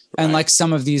inerrancy and like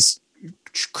some of these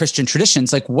Christian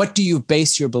traditions, like what do you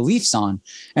base your beliefs on?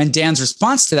 And Dan's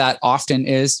response to that often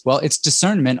is, well, it's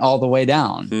discernment all the way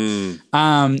down.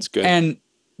 That's good.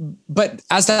 But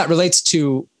as that relates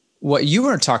to what you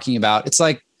were talking about, it's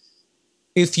like,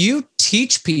 if you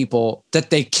teach people that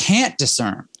they can't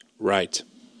discern,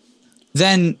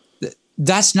 then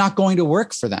that's not going to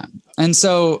work for them. And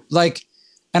so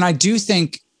and I do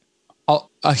think a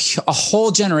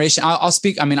whole generation, I'll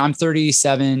speak, I mean, I'm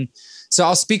 37, so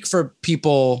I'll speak for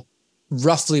people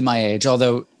roughly my age,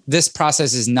 although this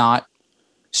process is not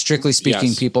strictly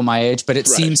speaking people my age, but it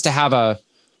seems to have a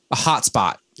hot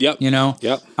spot.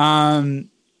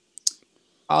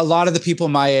 A lot of the people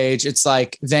my age, it's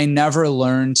like they never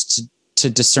learned to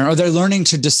discern, or they're learning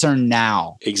to discern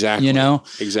now. Exactly.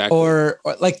 Exactly. Or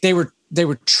like they were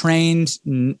trained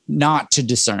not to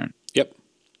discern.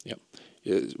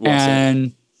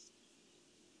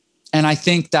 And I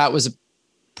think that was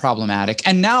problematic.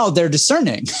 And now they're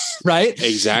discerning, right?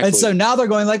 Exactly. And so now they're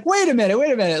going like, wait a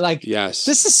minute. Like, this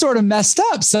is sort of messed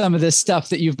up, some of this stuff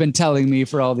that you've been telling me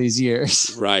for all these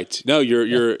years. Right. No,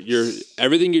 you're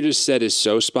everything you just said is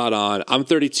so spot on. I'm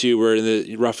 32. We're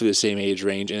in roughly the same age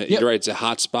range, and you're right. It's a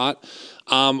hot spot.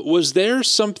 Was there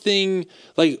something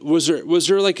like, was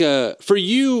there like for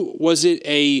you, was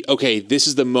it okay, this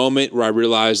is the moment where I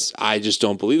realized I just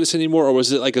don't believe this anymore? Or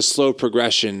was it like a slow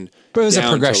progression? But it was a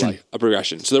progression. A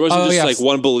progression. So there wasn't like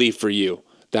one belief for you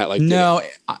that like, no,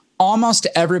 almost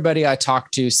everybody I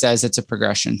talk to says it's a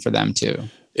progression for them too.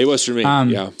 It was for me.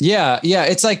 Yeah.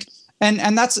 It's like,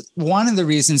 and that's one of the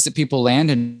reasons that people land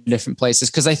in different places.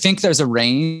 Cause I think there's a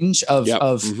range of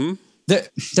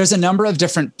there's a number of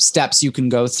different steps you can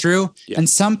go through, and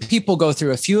some people go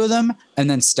through a few of them and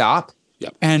then stop.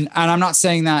 And I'm not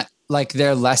saying that like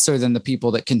they're lesser than the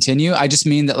people that continue. I just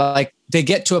mean that like they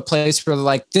get to a place where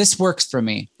like, this works for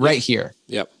me right here,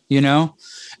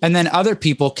 and then other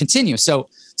people continue. So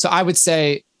I would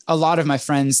say a lot of my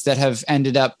friends that have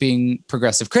ended up being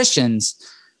progressive Christians,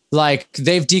 like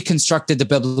they've deconstructed the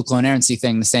biblical inerrancy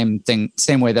thing, the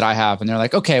same way that I have. And they're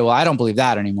like, okay, well, I don't believe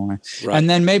that anymore. Right. And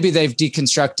then maybe they've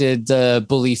deconstructed the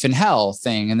belief in hell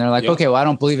thing. And they're like, okay, well, I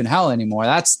don't believe in hell anymore.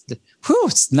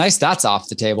 It's nice. That's off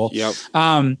the table.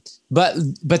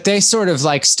 But they sort of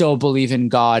like still believe in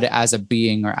God as a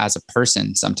being or as a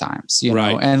person sometimes, you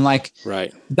know, and like,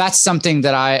 that's something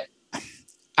that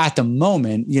at the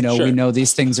moment, we know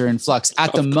these things are in flux.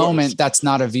 At the moment, that's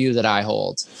not a view that I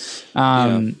hold.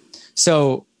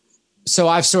 So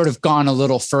I've sort of gone a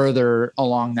little further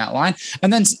along that line.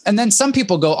 And then some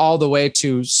people go all the way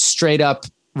to straight up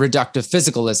reductive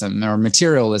physicalism or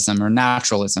materialism or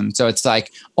naturalism. So it's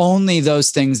like only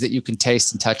those things that you can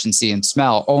taste and touch and see and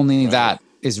smell, only that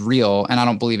is real. And I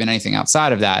don't believe in anything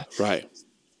outside of that. Right.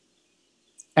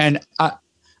 And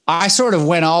I sort of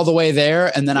went all the way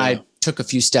there, and then I took a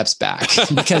few steps back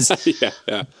because,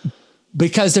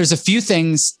 because there's a few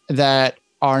things that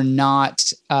are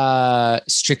not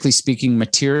strictly speaking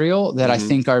material that I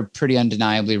think are pretty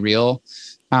undeniably real.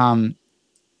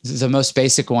 The most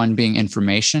basic one being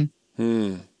information.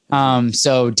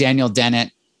 So Daniel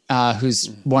Dennett, who's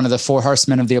one of the four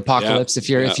horsemen of the apocalypse, if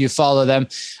you follow them,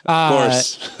 of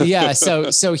course.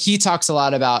 So he talks a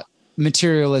lot about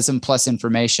materialism plus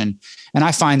information. And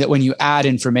I find that when you add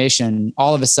information,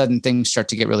 all of a sudden things start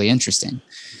to get really interesting.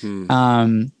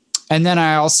 And then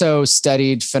I also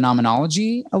studied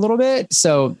phenomenology a little bit.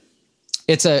 So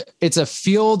it's a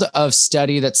field of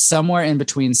study that's somewhere in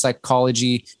between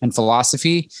psychology and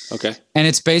philosophy. Okay. And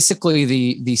it's basically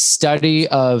the study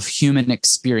of human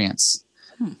experience.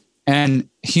 And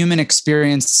human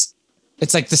experience,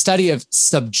 it's like the study of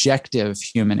subjective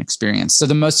human experience. So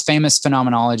the most famous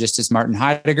phenomenologist is Martin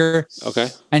Heidegger. Okay.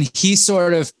 And he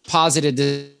sort of posited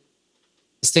this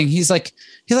thing. He's like,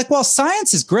 well,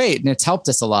 science is great and it's helped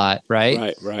us a lot,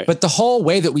 right? Right. But the whole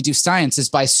way that we do science is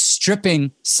by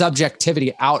stripping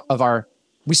subjectivity out of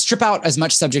we strip out as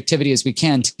much subjectivity as we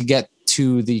can to get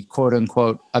to the quote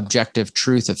unquote objective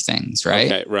truth of things,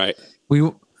 right? Okay, right.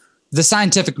 The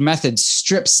scientific method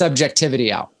strips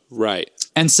subjectivity out. Right.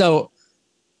 And so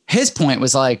his point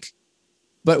was like,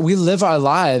 but we live our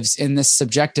lives in this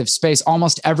subjective space.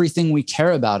 Almost everything we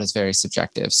care about is very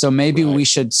subjective. So maybe we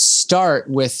should start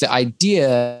with the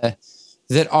idea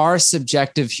that our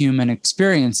subjective human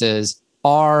experiences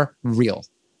are real.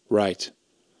 Right.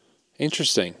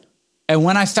 Interesting. And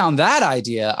when I found that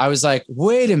idea, I was like,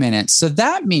 wait a minute. So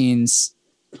that means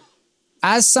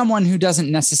as someone who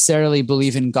doesn't necessarily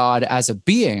believe in God as a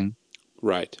being,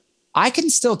 right, I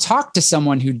can still talk to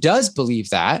someone who does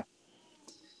believe that.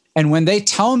 And when they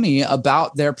tell me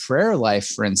about their prayer life,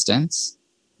 for instance,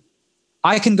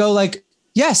 I can go like,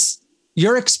 yes,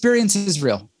 your experience is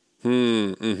real.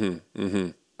 And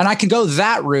I can go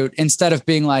that route instead of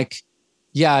being like,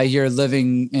 yeah, you're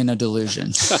living in a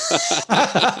delusion.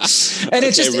 And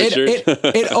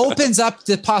it opens up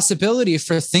the possibility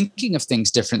for thinking of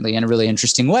things differently in a really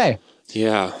interesting way.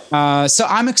 Yeah. So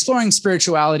I'm exploring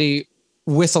spirituality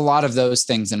with a lot of those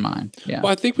things in mind. Yeah.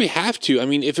 Well, I think we have to. I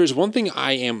mean, if there's one thing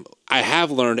I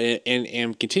have learned and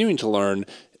am continuing to learn,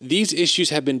 these issues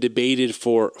have been debated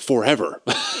for forever.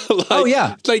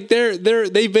 Like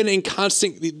they've been in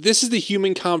constant. This is the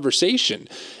human conversation,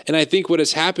 and I think what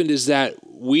has happened is that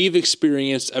we've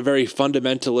experienced a very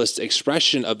fundamentalist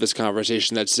expression of this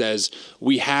conversation that says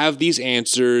we have these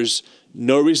answers.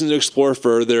 No reason to explore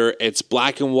further. It's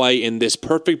black and white in this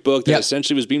perfect book that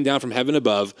essentially was beamed down from heaven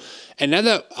above. And now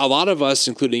that a lot of us,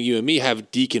 including you and me, have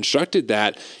deconstructed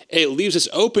that, it leaves us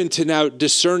open to now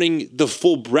discerning the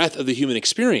full breadth of the human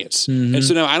experience. And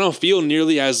so now I don't feel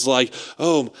nearly as like,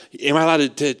 oh, am I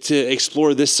allowed to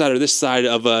explore this side or this side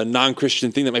of a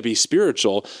non-Christian thing that might be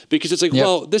spiritual? Because it's like,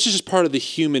 well, this is just part of the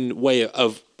human way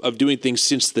of doing things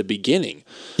since the beginning.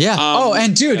 Yeah.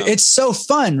 And dude, it's so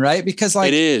fun, right? Because like,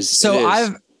 it is. So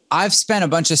I've spent a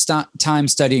bunch of time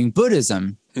studying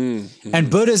Buddhism, and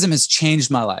Buddhism has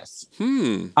changed my life.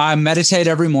 I meditate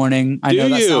every morning. I know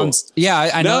that sounds,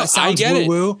 I know it sounds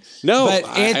woo-woo. No, but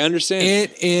I understand.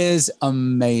 It is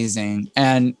amazing.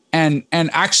 And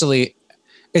actually,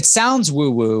 it sounds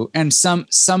woo-woo, and some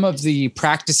of the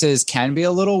practices can be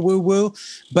a little woo-woo,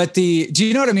 but do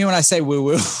you know what I mean when I say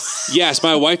woo-woo? Yes,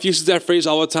 my wife uses that phrase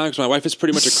all the time because my wife is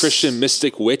pretty much a Christian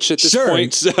mystic witch at this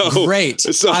point. So great.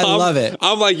 So I love it.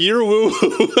 I'm like, you're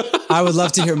woo-woo. I would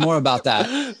love to hear more about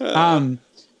that.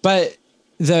 But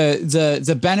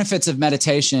the benefits of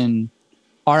meditation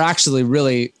are actually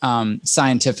really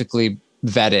scientifically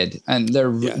vetted, and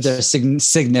they're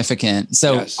significant.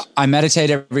 So I meditate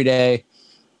every day.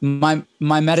 My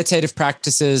meditative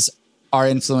practices are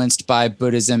influenced by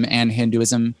Buddhism and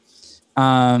Hinduism,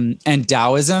 and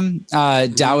Taoism.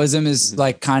 Taoism is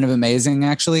like kind of amazing,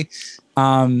 actually.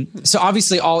 So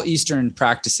obviously all Eastern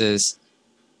practices,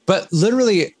 but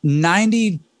literally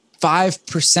 95%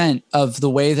 of the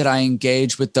way that I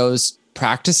engage with those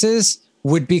practices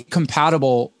would be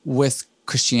compatible with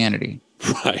Christianity.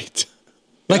 Right.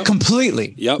 Like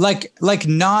completely. Yep. Like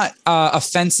not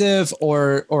offensive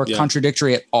or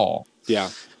contradictory at all. Yeah.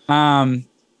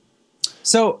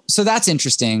 So that's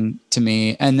interesting to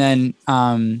me. And then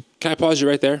Can I pause you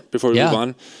right there before we move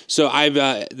on? So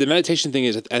the meditation thing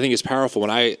I think is powerful.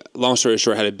 When long story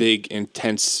short, had a big,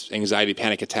 intense anxiety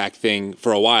panic attack thing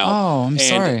for a while. Oh, I'm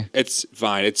sorry. It's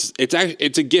fine. It's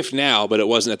a gift now, but it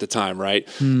wasn't at the time, right?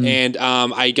 And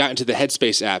I got into the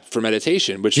Headspace app for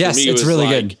meditation, which for me was really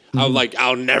good. I'm like,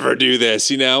 I'll never do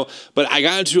this, But I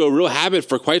got into a real habit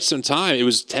for quite some time. It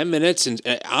was 10 minutes, and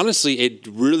honestly, it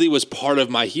really was part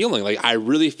of my healing. Like I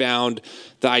really found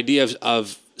the idea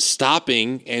of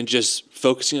stopping and just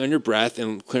focusing on your breath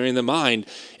and clearing the mind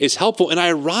is helpful. And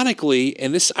ironically,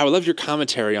 and this, I would love your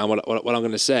commentary on what I'm going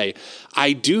to say.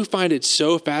 I do find it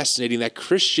so fascinating that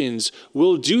Christians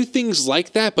will do things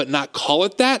like that, but not call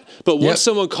it that. But once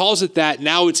someone calls it that,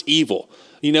 now it's evil.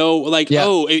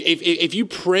 If you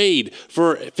prayed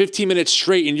for 15 minutes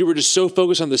straight and you were just so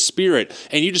focused on the Spirit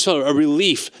and you just felt a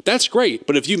relief, that's great.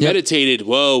 But if you meditated,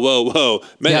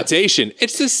 meditation,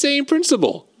 it's the same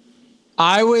principle.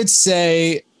 I would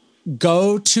say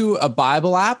go to a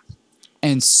Bible app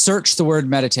and search the word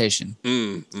meditation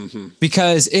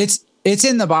because it's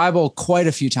in the Bible quite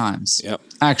a few times,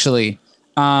 actually.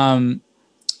 And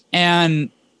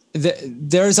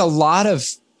there's a lot of,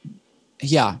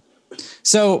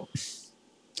 So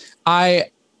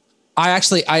I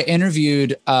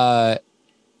interviewed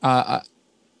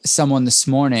someone this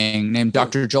morning named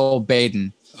Dr. Joel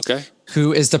Baden. Okay.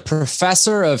 Who is the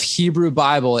professor of Hebrew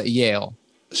Bible at Yale.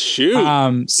 Shoot.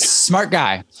 Smart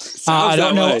guy.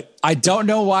 I don't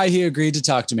know why he agreed to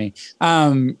talk to me.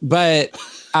 But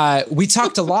we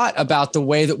talked a lot about the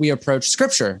way that we approach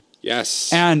scripture.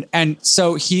 Yes. And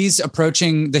so he's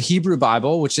approaching the Hebrew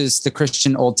Bible, which is the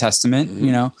Christian Old Testament,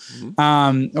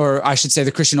 or I should say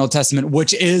the Christian Old Testament,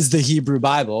 which is the Hebrew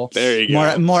Bible. There you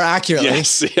go. More accurately.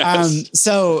 Yes.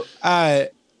 So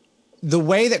the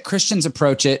way that Christians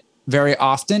approach it very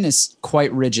often is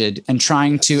quite rigid and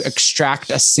trying to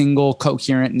extract a single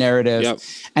coherent narrative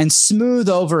and smooth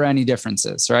over any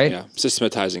differences, right? Yeah,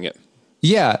 systematizing it.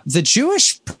 Yeah, the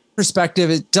Jewish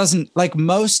perspective, it doesn't, like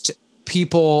most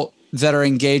people that are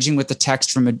engaging with the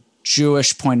text from a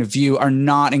Jewish point of view are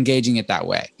not engaging it that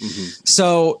way.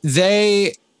 So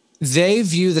they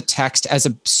view the text as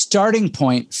a starting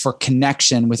point for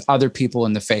connection with other people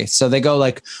in the faith. So they go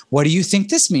like, what do you think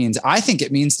this means? I think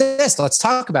it means this. Let's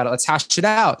talk about it. Let's hash it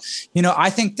out. I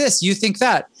think this, you think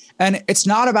that. And it's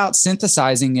not about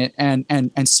synthesizing it and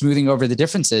smoothing over the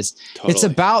differences. Totally. It's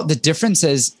about the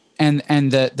differences and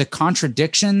the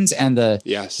contradictions and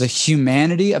the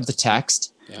humanity of the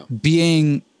text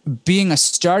being a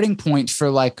starting point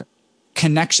for like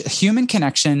connection, human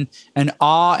connection and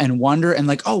awe and wonder and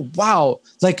like, oh, wow.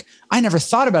 Like I never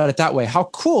thought about it that way. How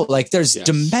cool. Like there's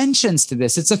dimensions to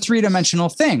this. It's a 3-dimensional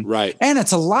thing. Right. And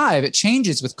it's alive. It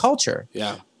changes with culture.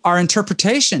 Yeah. Our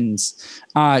interpretations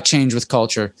change with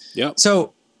culture. Yeah.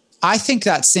 So I think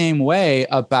that same way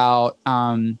about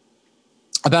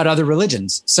other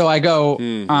religions. So I go,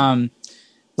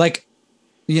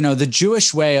 the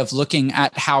Jewish way of looking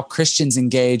at how Christians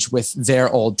engage with their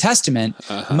Old Testament,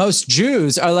 most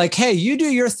Jews are like, hey, you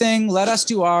do your thing. Let us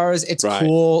do ours. It's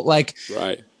cool. Like,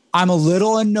 I'm a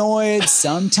little annoyed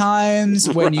sometimes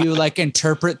when you like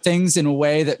interpret things in a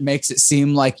way that makes it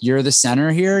seem like you're the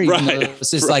center here, even though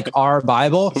this is like our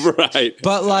Bible. Right.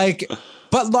 But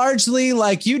largely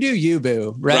like you do you,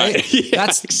 boo, right? Yeah,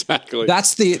 that's exactly.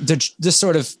 That's the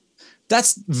sort of,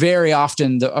 that's very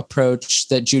often the approach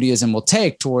that Judaism will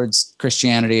take towards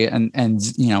Christianity and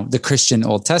the Christian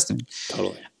Old Testament.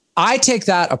 Totally. I take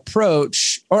that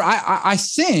approach, or I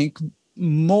think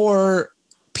more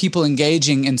people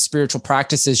engaging in spiritual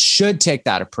practices should take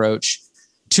that approach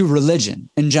to religion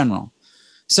in general.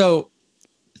 So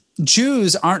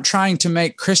Jews aren't trying to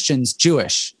make Christians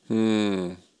Jewish,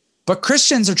 but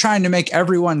Christians are trying to make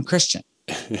everyone Christian.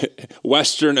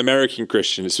 Western American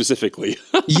Christian specifically.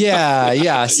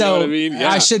 Yeah. So you know what I mean? Yeah.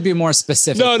 I should be more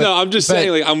specific. No, I'm just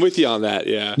saying, like, I'm with you on that.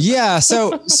 Yeah. Yeah.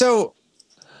 So,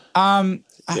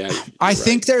 I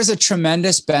think there's a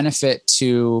tremendous benefit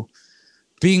to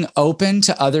being open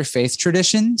to other faith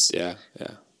traditions. Yeah.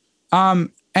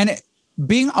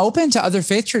 Being open to other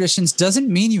faith traditions doesn't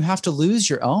mean you have to lose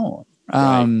your own.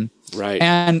 Right.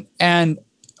 And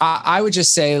I would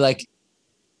just say, like,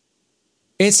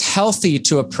 it's healthy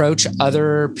to approach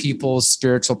other people's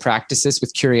spiritual practices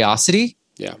with curiosity.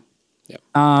 Yeah.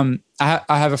 I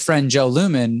have a friend, Joe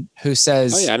Lumen, who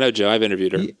says, "Oh yeah, I know Joe. I've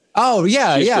interviewed her. Oh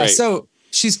yeah, she's yeah. Great. So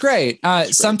she's great.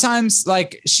 Sometimes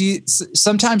she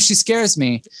scares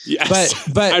me. Yes,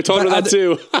 but I told her that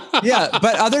too. Yeah,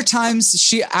 but other times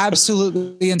she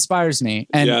absolutely inspires me,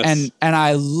 and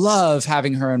I love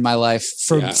having her in my life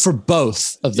for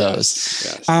both of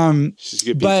those. Yes. She's a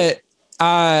good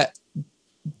people.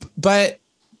 But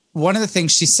one of the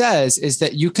things she says is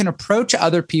that you can approach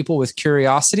other people with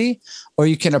curiosity, or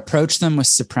you can approach them with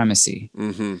supremacy.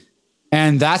 Mm-hmm.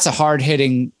 And that's a hard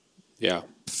hitting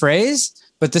phrase.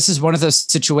 But this is one of those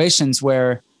situations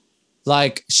where,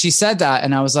 like, she said that,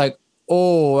 and I was like,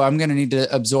 oh, I'm going to need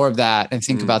to absorb that and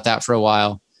think about that for a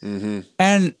while. Mm-hmm.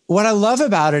 And what I love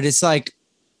about it is, like,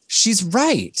 she's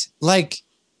right. Like,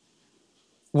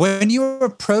 when you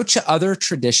approach other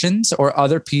traditions or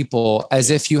other people as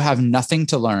if you have nothing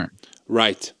to learn,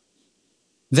 right,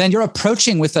 then you're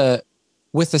approaching with a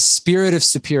spirit of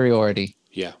superiority.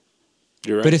 Yeah,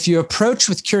 you're right. But if you approach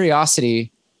with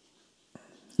curiosity,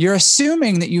 you're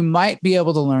assuming that you might be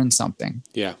able to learn something.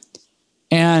 Yeah.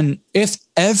 And if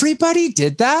everybody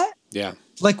did that,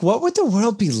 like, what would the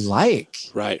world be like?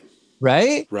 Right.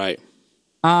 Right. Right.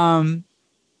 And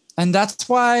that's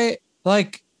why,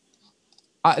 like,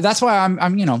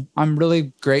 I'm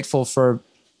really grateful for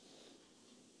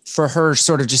her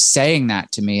sort of just saying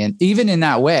that to me. And even in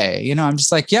that way, I'm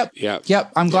just like, yep.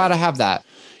 I'm glad I have that.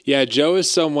 Yeah. Joe is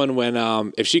someone when,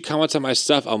 if she comments on my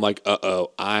stuff, I'm like,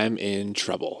 I'm in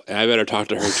trouble and I better talk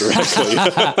to her directly.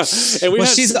 And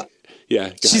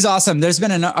she's awesome. There's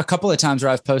been a couple of times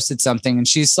where I've posted something and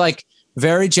she's like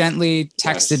very gently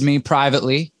texted me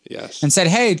privately. Yes. And said,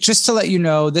 hey, just to let you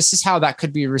know, this is how that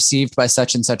could be received by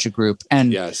such and such a group.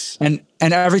 And and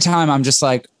every time I'm just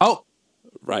like, oh,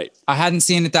 right. I hadn't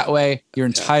seen it that way. You're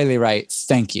entirely right.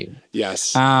 Thank you.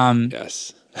 Yes.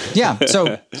 Yes. Yeah.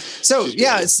 So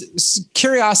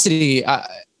curiosity,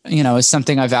 is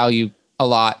something I value a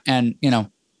lot. And,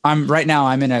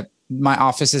 my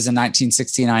office is a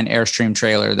 1969 Airstream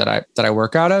trailer that I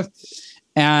work out of.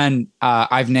 And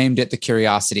I've named it the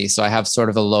Curiosity. So I have sort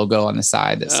of a logo on the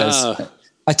side that says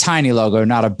a tiny logo,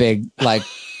 not a big, like,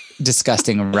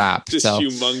 disgusting wrap. Just so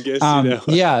humongous.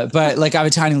 Yeah, but like I have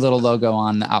a tiny little logo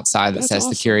on the outside that says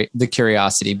awesome. the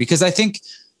Curiosity, because I think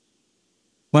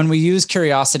when we use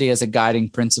curiosity as a guiding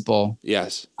principle,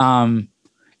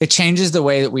 it changes the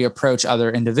way that we approach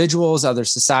other individuals, other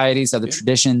societies, other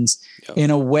traditions in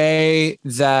a way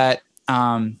that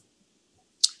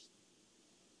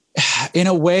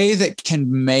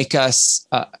can make us,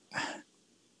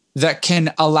 that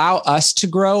can allow us to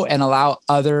grow and allow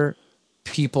other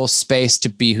people space to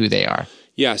be who they are.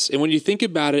 Yes. And when you think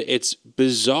about it, it's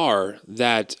bizarre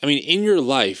that, in your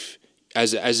life,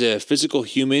 as a physical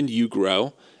human, you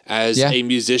grow. As a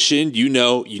musician, you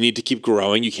need to keep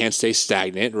growing. You can't stay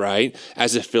stagnant, right?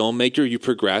 As a filmmaker, you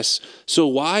progress. So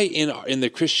why in the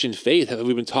Christian faith have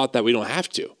we been taught that we don't have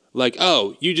to? Like,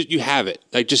 oh, you have it.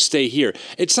 Like, just stay here.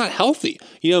 It's not healthy.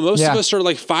 Most of us are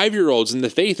like 5-year-olds in the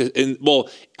faith. And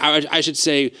I should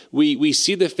say we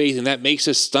see the faith and that makes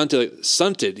us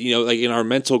stunted, like in our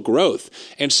mental growth.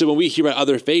 And so when we hear about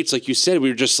other faiths, like you said, we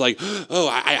were just like, oh,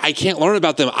 I can't learn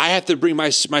about them. I have to bring my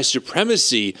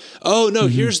supremacy. Oh no,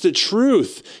 here's the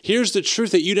truth. Here's the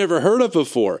truth that you never heard of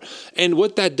before. And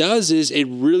what that does is it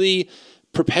really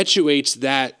perpetuates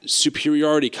that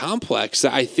superiority complex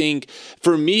that I think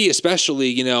for me,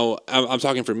 especially, I'm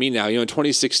talking for me now, in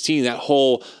 2016, the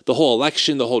whole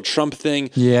election, the whole Trump thing,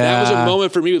 that was a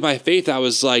moment for me with my faith. I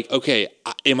was like, okay,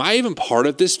 am I even part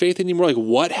of this faith anymore? Like,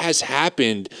 what has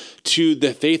happened to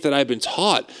the faith that I've been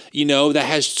taught, that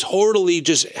has totally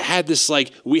just had this,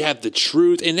 like, we have the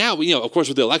truth. And now, of course,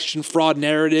 with the election fraud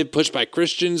narrative pushed by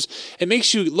Christians, it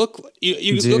makes you look at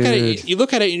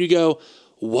it and you go,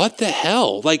 what the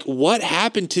hell? Like, what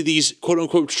happened to these quote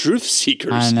unquote truth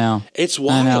seekers? I know. It's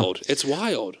wild. It's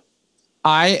wild.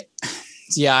 I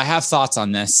have thoughts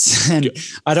on this, and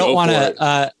I don't want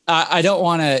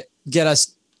to get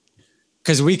us,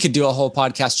 because we could do a whole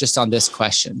podcast just on this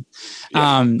question.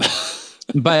 Yeah.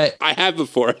 But I have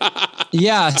before.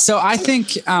 So I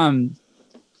think,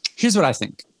 here's what I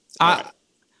think.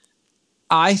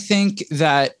 I think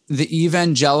that the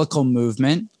evangelical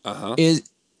movement is,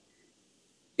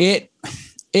 it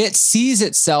sees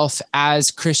itself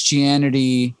as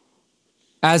Christianity,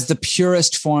 as the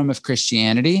purest form of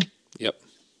Christianity. Yep.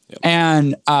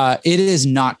 And it is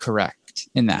not correct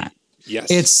in that.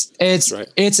 Yes. It's right.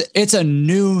 It's a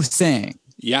new thing.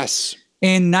 Yes.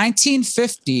 In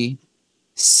 1950,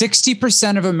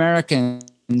 60% of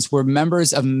Americans were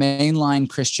members of mainline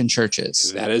Christian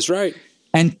churches. That is right.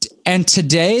 And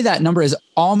today that number is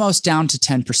almost down to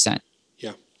 10%.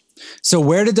 Yeah. So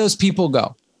where did those people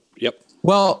go? Yep.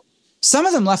 Well, some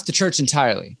of them left the church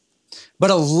entirely,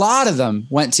 but a lot of them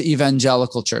went to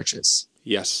evangelical churches.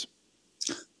 Yes.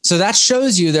 So that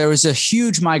shows you there was a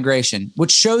huge migration,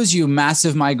 which shows you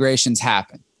massive migrations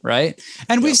happen, right?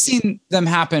 And we've seen them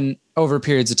happen over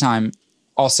periods of time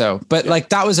also, but like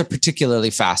that was a particularly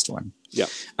fast one. Yeah.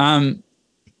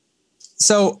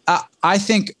 So I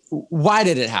think, why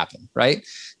did it happen? Right.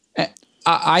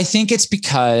 I think it's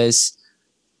because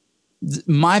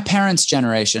my parents'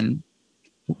 generation,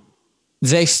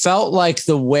 they felt like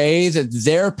the way that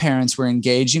their parents were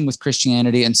engaging with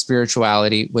Christianity and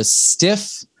spirituality was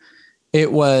stiff.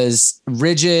 It was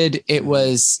rigid. It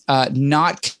was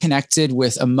not connected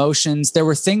with emotions. There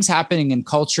were things happening in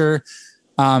culture,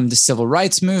 the civil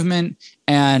rights movement,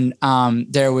 and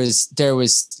there was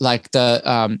like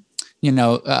the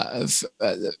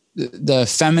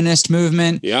feminist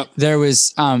movement. Yep. There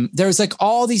was like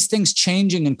all these things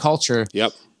changing in culture.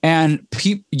 Yep. And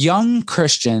young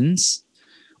Christians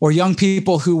or young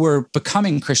people who were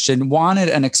becoming Christian wanted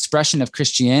an expression of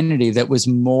Christianity that was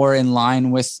more in line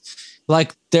with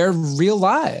like their real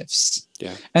lives.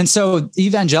 Yeah. And so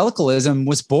evangelicalism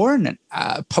was born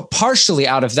partially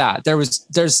out of that. There's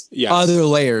other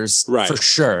layers for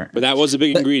sure. But that was a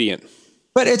big ingredient.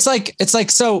 But it's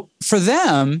like, so for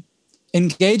them,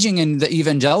 engaging in the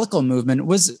evangelical movement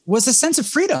was a sense of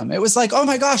freedom. It was like, oh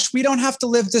my gosh, we don't have to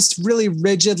live this really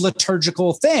rigid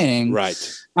liturgical thing.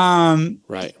 Right.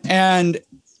 Right. And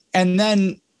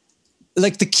then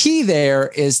like the key there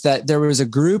is that there was a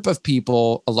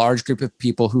large group of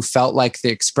people who felt like the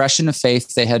expression of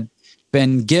faith they had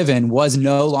been given was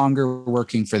no longer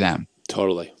working for them.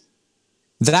 Totally.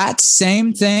 That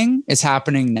same thing is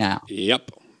happening now.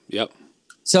 Yep.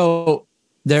 So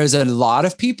there's a lot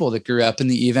of people that grew up in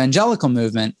the evangelical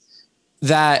movement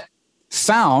that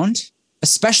found,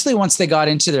 especially once they got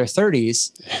into their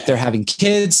 30s, they're having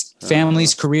kids,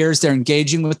 families, careers, they're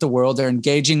engaging with the world, they're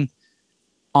engaging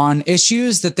on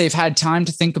issues that they've had time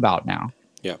to think about now.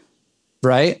 Yeah.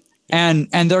 Right. And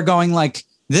they're going like,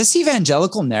 this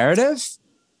evangelical narrative,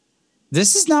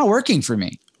 this is not working for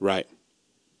me. Right.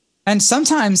 And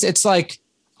sometimes it's like,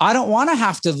 I don't want to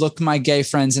have to look my gay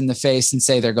friends in the face and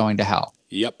say they're going to hell.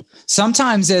 Yep.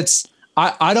 Sometimes it's,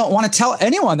 I don't want to tell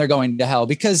anyone they're going to hell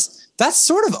because that's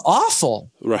sort of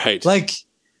awful. Right.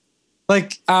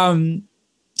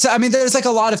 So, I mean, there's like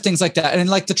a lot of things like that. And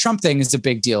like the Trump thing is a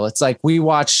big deal. It's like we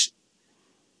watch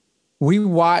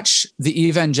the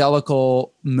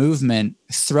evangelical movement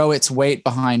throw its weight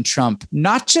behind Trump,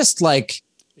 not just like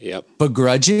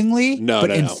begrudgingly, but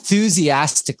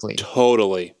enthusiastically.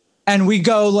 Totally. And we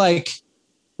go like,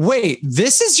 wait,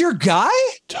 this is your guy?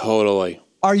 Totally.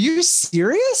 Are you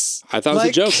serious? I thought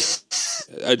it was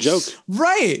a joke.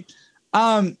 Right.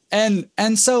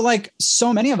 And so like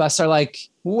so many of us are like,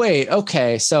 wait,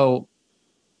 okay. So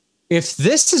if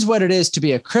this is what it is to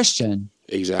be a Christian,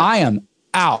 exactly, I am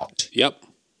out. Yep.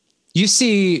 You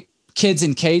see kids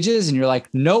in cages and you're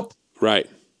like, nope. Right.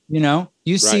 You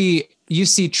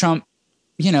see Trump,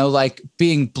 like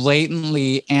being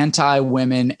blatantly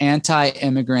anti-women,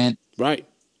 anti-immigrant. Right.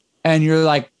 And you're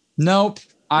like, nope,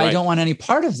 I don't want any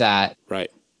part of that. Right.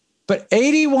 But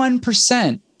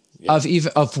 81%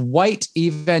 of white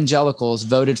evangelicals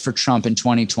voted for Trump in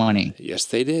 2020. Yes,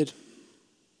 they did.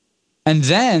 And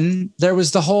then there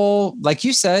was the whole, like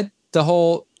you said,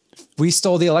 we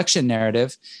stole the election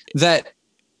narrative that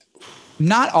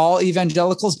not all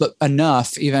evangelicals, but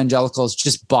enough evangelicals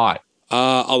just bought.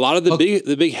 A lot of the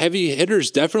big heavy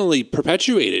hitters definitely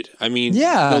perpetuated. I mean,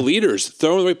 the leaders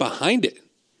throwing right behind it.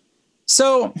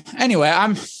 So anyway,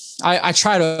 I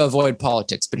try to avoid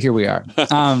politics, but here we are.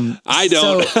 I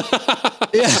don't.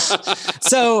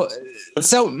 So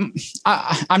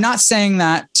I'm not saying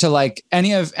that to like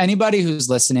anybody who's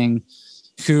listening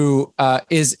who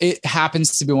it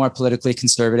happens to be more politically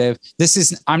conservative.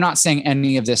 I'm not saying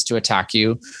any of this to attack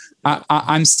you.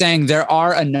 I'm saying there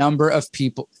are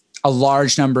a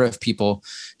large number of people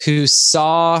who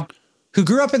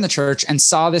grew up in the church and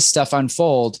saw this stuff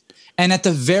unfold. And at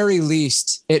the very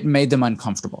least, it made them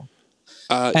uncomfortable.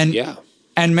 And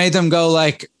made them go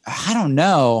like, I don't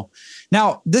know.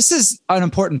 Now, this is an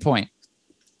important point.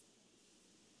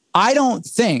 I don't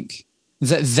think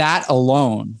that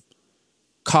alone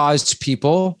caused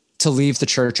people to leave the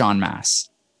church en masse,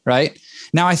 right?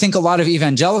 Now, I think a lot of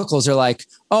evangelicals are like,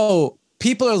 oh,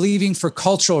 people are leaving for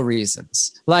cultural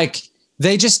reasons. Like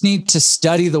they just need to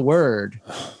study the word.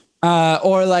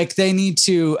 Or like they need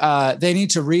to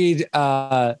read,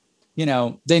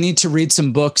 they need to read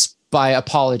some books by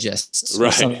apologists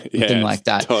or something like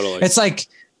that. Totally. It's like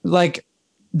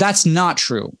that's not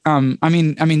true. I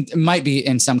mean, it might be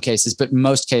in some cases, but in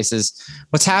most cases,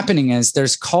 what's happening is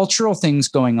there's cultural things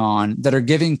going on that are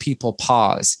giving people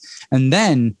pause. And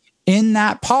then in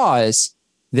that pause,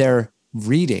 they're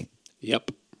reading.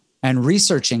 Yep. And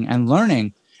researching and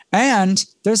learning. And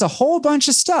there's a whole bunch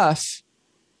of stuff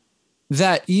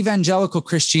that evangelical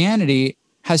Christianity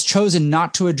has chosen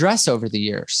not to address over the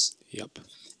years. Yep.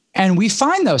 And we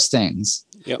find those things.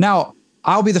 Yep. Now,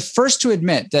 I'll be the first to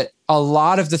admit that a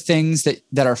lot of the things that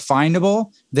are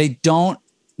findable, they don't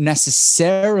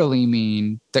necessarily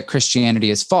mean that Christianity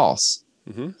is false.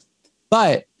 Mm-hmm.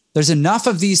 But there's enough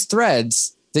of these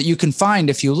threads that you can find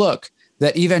if you look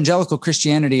that evangelical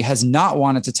Christianity has not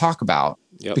wanted to talk about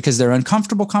because they're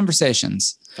uncomfortable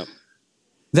conversations. Yep.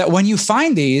 That when you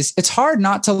find these, it's hard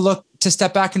not to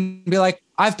step back and be like,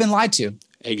 I've been lied to.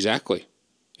 Exactly.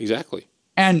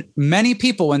 And many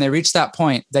people, when they reach that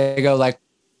point, they go like,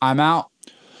 I'm out,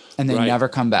 and they never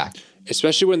come back.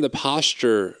 Especially when the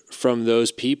posture from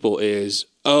those people is,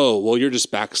 oh, well, you're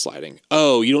just backsliding.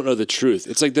 Oh, you don't know the truth.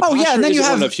 It's like the posture and then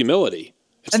isn't one of humility.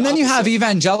 And then you have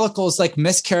evangelicals like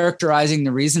mischaracterizing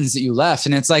the reasons that you left.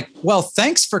 And it's like, well,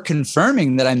 thanks for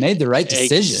confirming that I made the right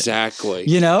decision. Exactly.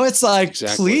 It's like,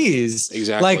 please.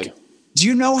 Exactly. Like, do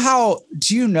you know how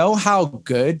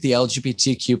good the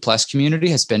LGBTQ plus community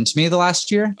has been to me the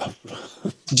last year?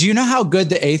 Do you know how good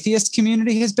the atheist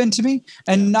community has been to me?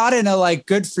 And not in a like,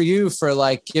 good for you for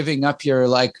like giving up your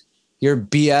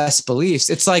BS beliefs.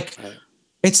 It's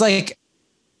like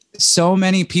so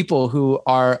many people who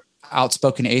are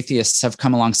outspoken atheists have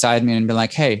come alongside me and been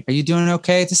like, hey, are you doing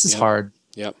okay? This is hard.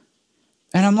 Yep.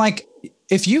 And I'm like,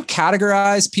 if you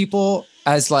categorize people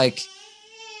as like,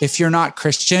 if you're not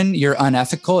Christian, you're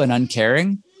unethical and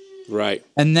uncaring. Right.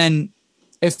 And then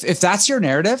if that's your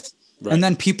narrative, and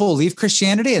then people leave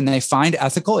Christianity and they find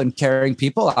ethical and caring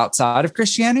people outside of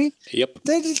Christianity. Yep.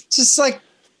 They just like,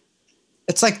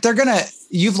 it's like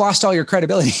you've lost all your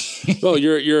credibility. Well,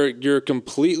 you're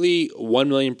completely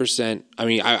 1,000,000%. I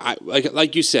mean, I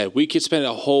like you said, we can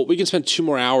spend 2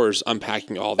 more hours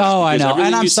unpacking all this. Oh, I know.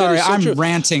 And I'm sorry, I'm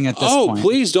ranting at this point. Oh,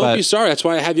 please don't be sorry. That's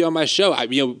why I have you on my show. My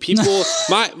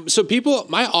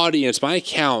audience, my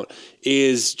account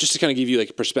is, just to kind of give you like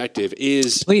a perspective,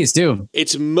 is please do.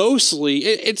 It's mostly,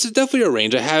 it's definitely a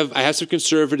range. I have some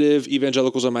conservative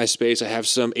evangelicals on my space. I have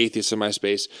some atheists on my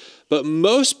space, but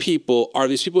most people are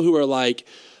these people who are like,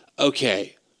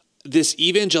 okay, this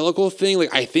evangelical thing,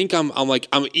 like I think I'm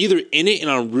either in it and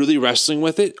I'm really wrestling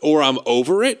with it, or I'm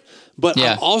over it. But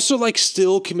I'm also like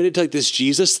still committed to like this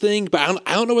Jesus thing, but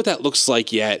I don't know what that looks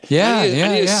like yet. I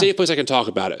need a safe place I can talk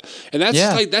about it. And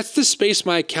that's the space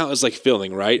my account is like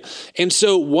filling, right? And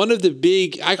so one of the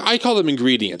big, I call them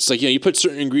ingredients. Like, you put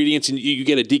certain ingredients and you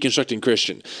get a deconstructing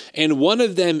Christian. And one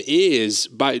of them is,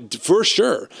 for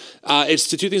sure, it's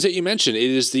the two things that you mentioned.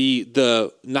 It is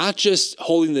the not just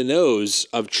holding the nose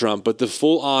of Trump, but the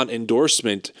full on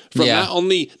endorsement from not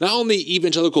only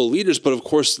evangelical leaders, but of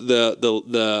course the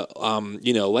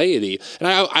laity. And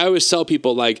I always tell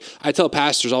people, like, I tell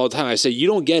pastors all the time, I say, you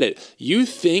don't get it. You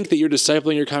think that you're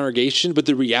discipling your congregation, but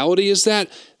the reality is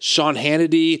that Sean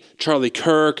Hannity, Charlie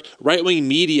Kirk, right-wing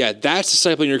media, that's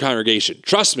discipling your congregation.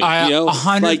 Trust me. I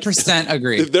 100%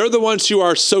 agree. They're the ones who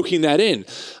are soaking that in.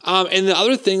 And the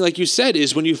other thing, like you said,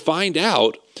 is when you find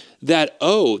out that,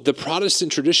 the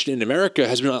Protestant tradition in America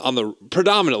has been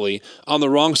predominantly on the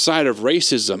wrong side of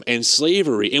racism and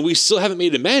slavery, and we still haven't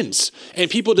made amends, and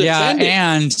people defend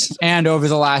it. And over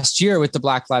the last year with the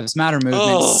Black Lives Matter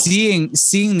movement,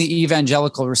 seeing the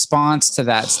evangelical response to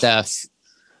that stuff,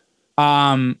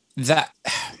 that's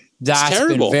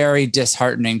been very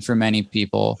disheartening for many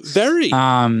people. Very.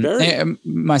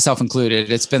 Myself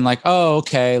included. It's been like, oh,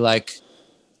 okay, like,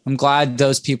 I'm glad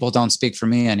those people don't speak for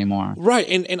me anymore. Right.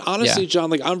 And honestly, John,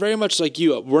 like, I'm very much like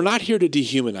you. We're not here to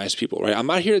dehumanize people, right? I'm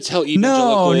not here to tell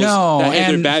evangelicals that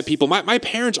they're bad people. My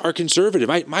parents are conservative.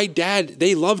 My dad,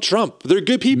 they love Trump. They're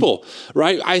good people,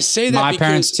 right? I say that my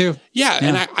parents too. Yeah.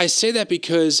 And I say that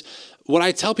because what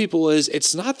I tell people is,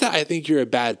 it's not that I think you're a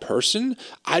bad person.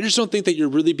 I just don't think that you're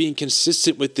really being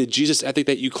consistent with the Jesus ethic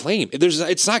that you claim.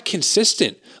 It's not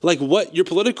consistent. Like, what your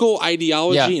political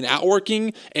ideology and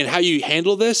outworking and how you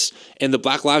handle this and the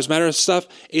Black Lives Matter stuff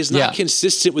is not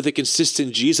consistent with a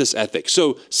consistent Jesus ethic.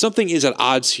 So something is at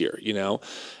odds here,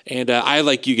 And I,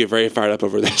 like you, get very fired up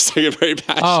over this. I get very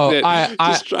passionate.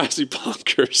 Just drives me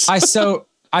bonkers.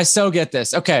 I so get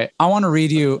this. Okay, I want to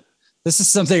read you. This is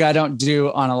something I don't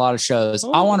do on a lot of shows.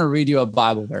 I want to read you a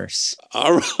Bible verse.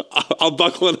 All right. I'll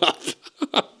buckle it up.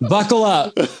 Buckle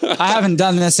up. I haven't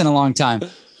done this in a long time.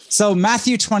 So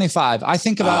Matthew 25. I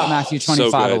think about Matthew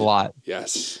 25 a lot.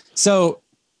 Yes. So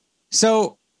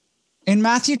in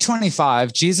Matthew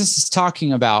 25, Jesus is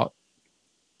talking about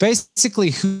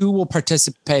basically who will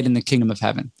participate in the kingdom of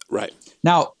heaven. Right.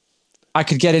 Now, I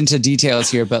could get into details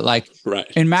here, but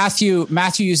in Matthew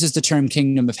uses the term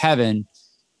kingdom of heaven,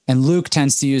 and Luke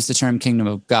tends to use the term kingdom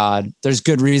of God. There's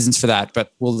good reasons for that,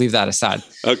 but we'll leave that aside.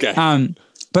 Okay.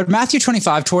 But Matthew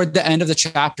 25, toward the end of the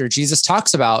chapter, Jesus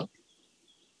talks about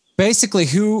basically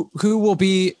who will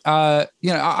be,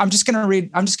 I'm just going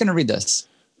to read this.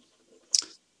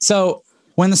 So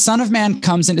when the Son of Man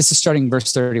comes in, this is starting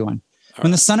verse 31.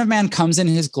 When the Son of Man comes in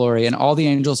his glory and all the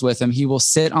angels with him, he will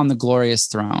sit on the glorious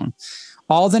throne.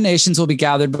 All the nations will be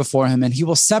gathered before him, and he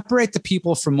will separate the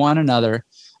people from one another,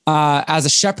 as a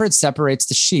shepherd separates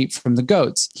the sheep from the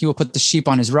goats. He will put the sheep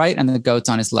on his right and the goats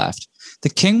on his left. The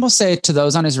king will say to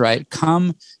those on his right,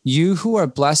 "Come, you who are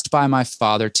blessed by my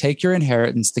Father, take your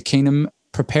inheritance, the kingdom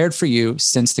prepared for you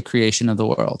since the creation of the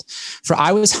world. For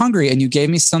I was hungry and you gave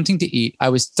me something to eat. I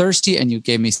was thirsty and you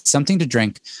gave me something to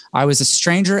drink. I was a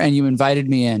stranger and you invited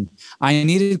me in. I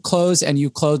needed clothes and you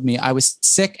clothed me. I was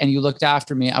sick and you looked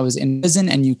after me. I was in prison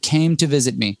and you came to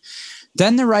visit me."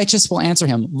 Then the righteous will answer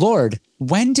him, "Lord,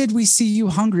 when did we see you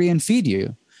hungry and feed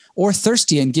you, or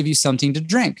thirsty and give you something to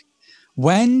drink?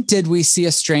 When did we see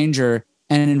a stranger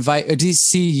and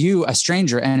see you a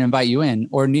stranger and invite you in,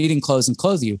 or needing clothes and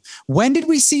clothe you? When did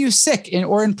we see you sick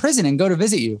or in prison and go to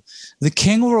visit you?" The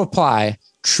king will reply,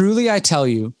 "Truly I tell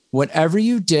you, whatever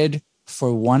you did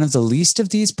for one of the least of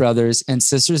these brothers and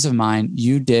sisters of mine,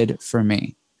 you did for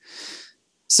me."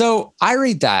 So I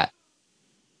read that.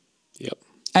 Yep.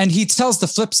 And he tells the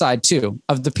flip side too,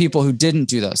 of the people who didn't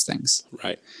do those things.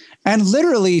 Right. And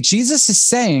literally Jesus is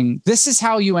saying, this is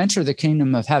how you enter the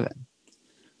kingdom of heaven.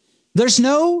 There's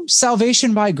no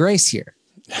salvation by grace here.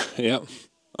 Yep.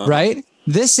 Right?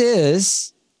 This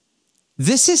is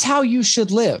how you should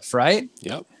live, right?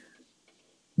 Yep.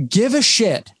 Give a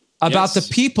shit about the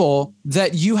people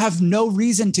that you have no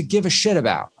reason to give a shit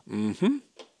about. Mm-hmm.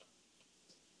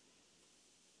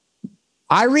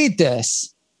 I read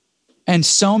this, and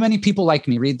so many people like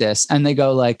me read this, and they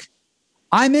go like,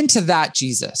 "I'm into that,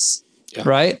 Jesus." Yeah.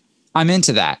 Right? I'm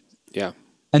into that. Yeah.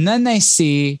 And then they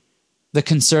see the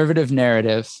conservative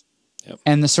narrative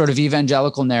and the sort of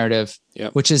evangelical narrative,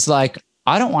 which is like,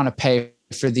 I don't want to pay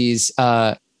for these.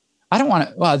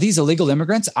 These illegal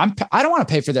immigrants. I don't want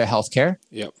to pay for their healthcare.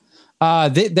 Yep.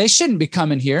 They shouldn't be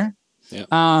coming here. Yep.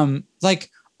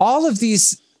 Like all of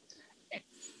these,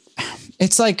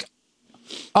 it's like,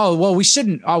 oh, well, we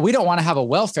shouldn't, we don't want to have a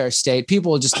welfare state.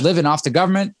 People just living off the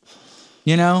government,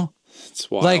 you know?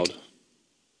 It's wild. Like,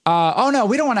 oh no,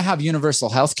 we don't want to have universal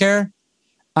healthcare.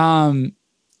 And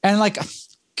like,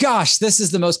 gosh, this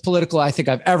is the most political I think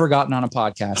I've ever gotten on a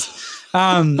podcast.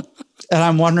 And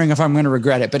I'm wondering if I'm going to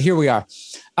regret it, but here we are.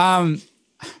 I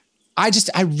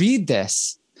read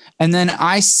this and then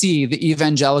I see the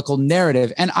evangelical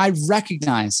narrative and I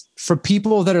recognize for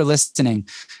people that are listening,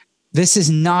 this is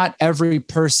not every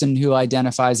person who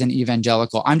identifies an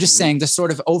evangelical. I'm just saying the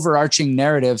sort of overarching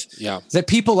narrative that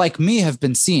people like me have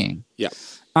been seeing. Yeah.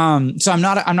 So I'm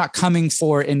not coming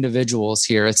for individuals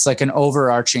here. It's like an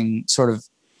overarching sort of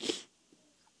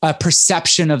a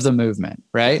perception of the movement,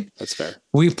 right? That's fair.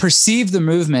 We perceive the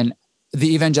movement,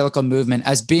 the evangelical movement,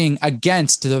 as being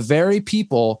against the very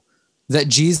people that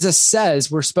Jesus says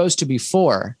we're supposed to be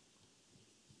for.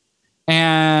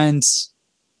 And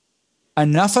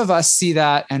enough of us see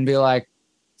that and be like,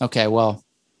 okay, well,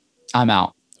 I'm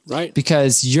out. Right.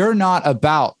 Because you're not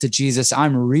about the Jesus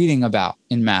I'm reading about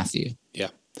in Matthew. Yeah.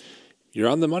 You're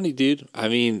on the money, dude. I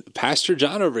mean, Pastor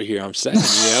John over here, I'm saying, you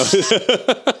know.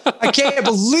 I can't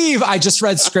believe I just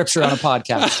read scripture on a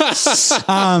podcast.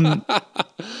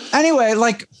 Anyway,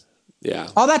 like,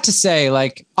 all that to say,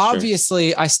 like,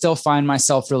 obviously I still find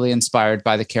myself really inspired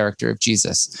by the character of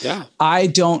Jesus. Yeah. I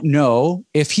don't know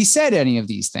if he said any of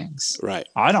these things. Right.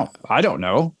 I don't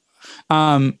know.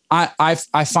 I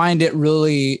find it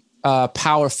really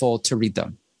powerful to read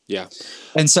them. Yeah.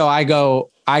 And so I go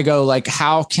like,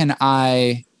 how can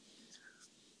I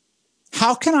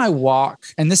walk?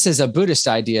 And this is a Buddhist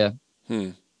idea.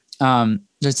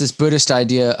 There's this Buddhist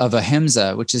idea of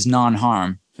ahimsa, which is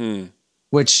non-harm,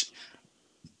 which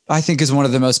I think is one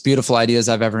of the most beautiful ideas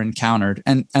I've ever encountered.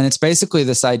 And it's basically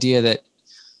this idea that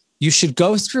you should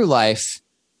go through life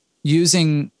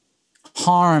using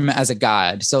harm as a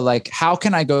guide. So like, how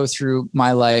can I go through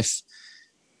my life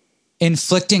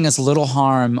inflicting as little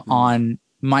harm on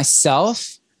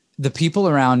myself, the people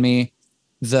around me,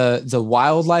 the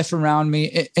wildlife around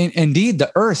me, indeed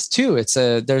the earth too.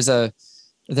 There's a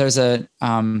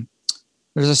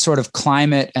sort of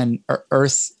climate and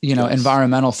earth,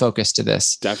 environmental focus to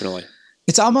this. Definitely.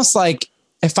 It's almost like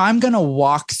if I'm going to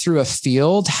walk through a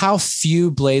field, how few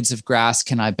blades of grass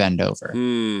can I bend over?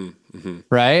 Mm-hmm.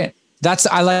 Right.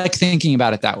 I like thinking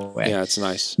about it that way. Yeah. It's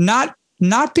nice. Not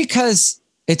because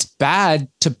it's bad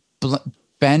to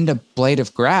bend a blade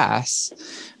of grass,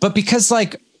 but because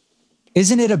like,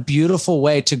 isn't it a beautiful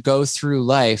way to go through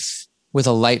life with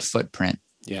a light footprint?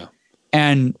 Yeah.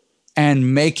 And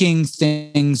making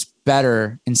things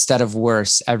better instead of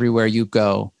worse everywhere you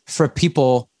go for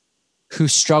people who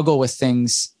struggle with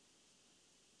things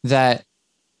that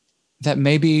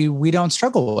maybe we don't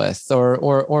struggle with,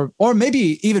 or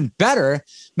maybe even better,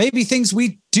 maybe things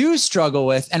we do struggle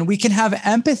with and we can have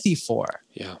empathy for.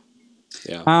 Yeah.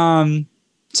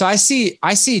 So I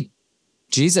see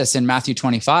Jesus in Matthew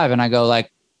 25 and I go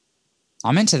like,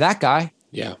 I'm into that guy.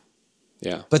 Yeah.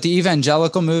 But the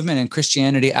evangelical movement and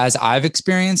Christianity, as I've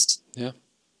experienced,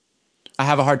 I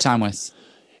have a hard time with.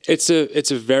 It's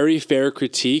a very fair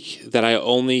critique that I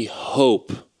only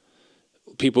hope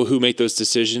people who make those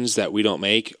decisions that we don't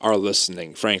make are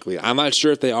listening, frankly. I'm not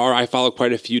sure if they are. I follow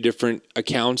quite a few different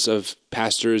accounts of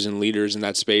pastors and leaders in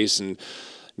that space, and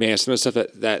man, some of the stuff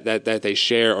that they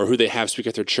share or who they have speak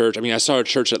at their church. I mean, I saw a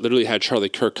church that literally had Charlie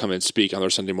Kirk come and speak on their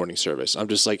Sunday morning service. I'm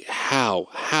just like, how?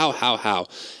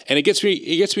 And it gets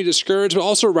me discouraged, but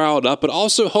also riled up, but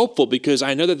also hopeful, because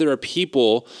I know that there are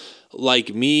people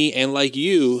like me and like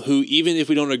you who, even if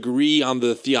we don't agree on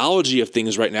the theology of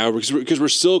things right now, because we're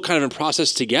still kind of in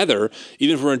process together,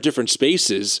 even if we're in different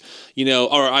spaces,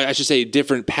 or I should say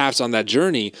different paths on that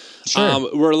journey.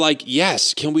 Sure. We're like,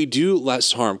 yes, can we do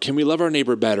less harm? Can we love our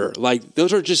neighbor better? Like,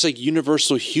 those are just like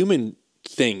universal human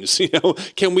things.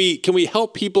 Can we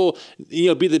help people,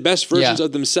 be the best versions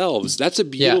of themselves? That's a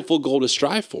beautiful goal to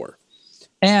strive for.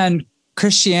 And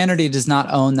Christianity does not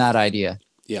own that idea.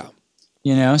 Yeah.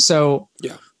 So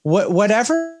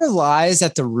whatever lies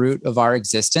at the root of our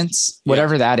existence,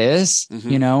 whatever that is,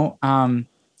 I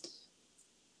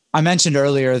mentioned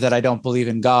earlier that I don't believe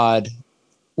in God.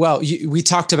 Well, we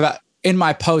talked about in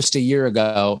my post a year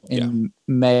ago in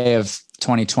May of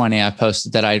 2020, I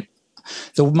posted that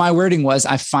my wording was,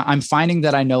 I'm finding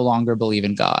that I no longer believe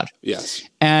in God. Yes.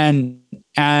 And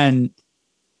I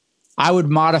would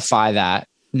modify that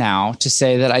now to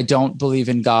say that I don't believe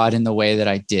in God in the way that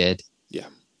I did. Yeah.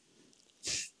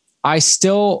 I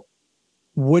still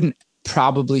wouldn't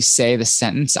probably say the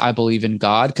sentence, I believe in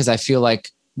God, because I feel like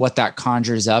what that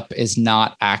conjures up is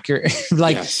not accurate. It's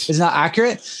not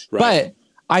accurate. Right. But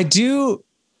I do,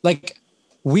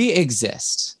 we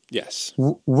exist. Yes.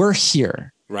 We're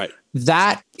here. Right.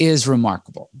 That is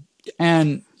remarkable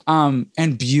and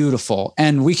beautiful,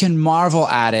 and we can marvel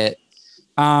at it.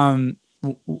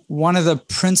 One of the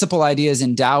principal ideas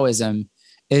in Taoism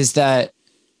is that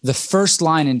the first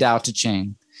line in Tao Te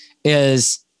Ching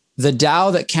is the Tao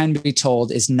that can be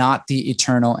told is not the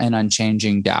eternal and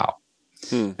unchanging Tao.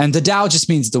 And the Tao just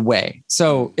means the way.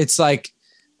 So it's like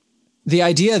the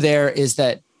idea there is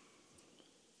that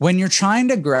when you're trying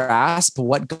to grasp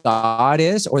what God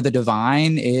is or the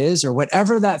divine is or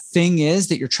whatever that thing is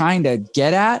that you're trying to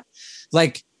get at,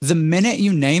 like the minute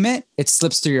you name it, it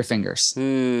slips through your fingers.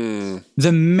 The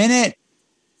minute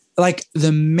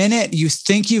you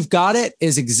think you've got it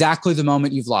is exactly the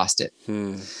moment you've lost it.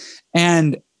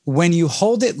 And when you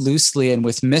hold it loosely and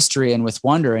with mystery and with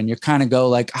wonder, and you kind of go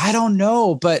like, I don't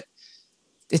know, but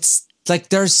it's like,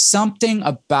 there's something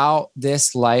about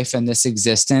this life and this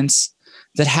existence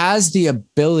that has the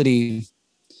ability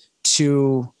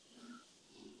to,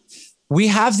 we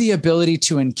have the ability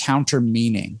to encounter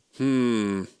meaning.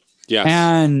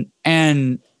 Yes.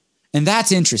 And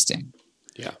that's interesting.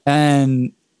 Yeah.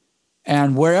 And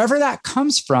wherever that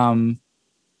comes from,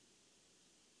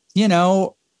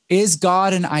 is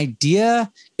God an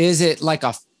idea? Is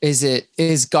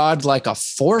God like a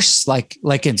force,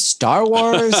 like in Star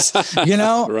Wars,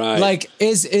 Right. Like,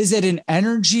 is it an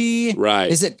energy?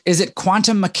 Right. Is it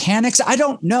quantum mechanics? I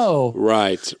don't know.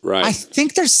 Right. I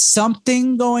think there's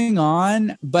something going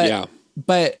on, but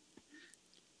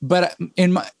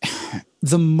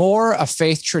the more a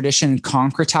faith tradition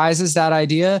concretizes that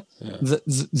idea,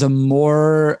 the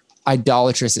more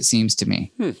idolatrous it seems to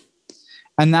me.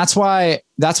 And that's why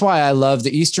I love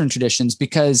the Eastern traditions,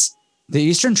 because the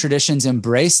Eastern traditions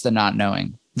embrace the not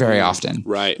knowing very often.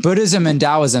 Right. Buddhism and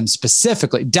Taoism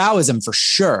specifically, Taoism for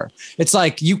sure. It's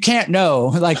like, you can't know,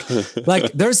 like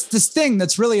there's this thing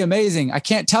that's really amazing. I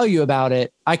can't tell you about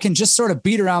it. I can just sort of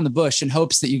beat around the bush in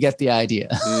hopes that you get the idea.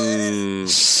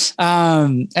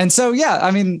 And so,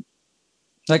 I mean,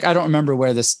 like, I don't remember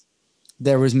where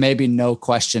there was maybe no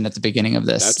question at the beginning of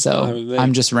this. So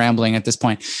I'm just rambling at this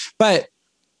point, but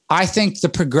I think the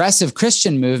progressive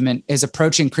Christian movement is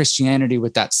approaching Christianity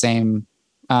with that same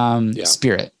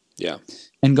spirit. Yeah.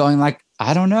 And going like,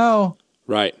 I don't know.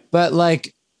 Right. But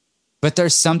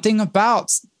there's something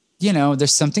about,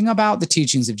 there's something about the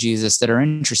teachings of Jesus that are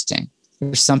interesting.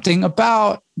 There's something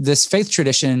about this faith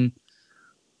tradition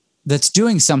that's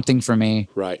doing something for me.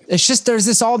 Right. It's just,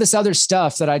 there's all this other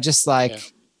stuff that I just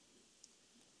like,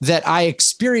 that I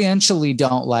experientially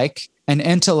don't like. and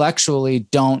intellectually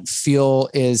don't feel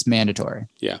is mandatory.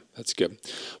 Yeah, that's good.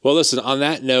 Well, listen, on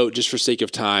that note, just for sake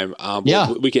of time,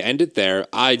 we can end it there.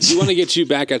 I do want to get you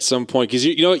back at some point because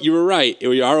you know what? You were right.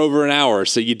 We are over an hour,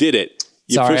 so you did it.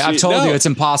 Sorry, I've told you it's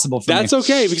impossible for me. That's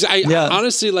okay, because I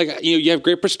honestly, like, you have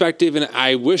great perspective, and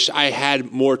I wish I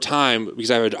had more time because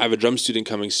I have a drum student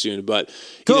coming soon. But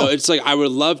cool. It's like I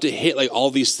would love to hit like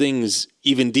all these things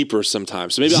even deeper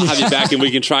sometimes. So maybe I'll have you back and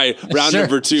we can try round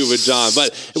number 2 with John.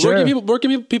 But where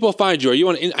can people find you? Are you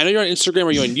on? I know you're on Instagram.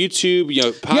 Are you on YouTube?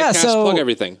 Podcasts. Plug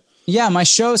everything. Yeah, my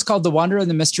show is called The Wonder and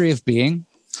the Mystery of Being.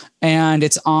 And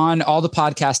it's on all the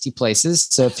podcasty places.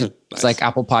 So if it's like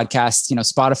Apple Podcasts,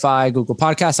 Spotify, Google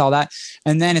Podcasts, all that.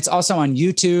 And then it's also on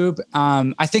YouTube.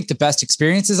 I think the best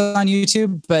experience is on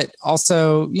YouTube, but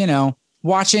also,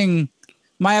 watching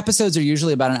my episodes are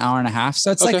usually about an hour and a half.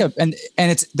 So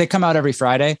it's they come out every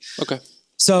Friday. Okay.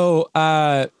 So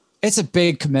it's a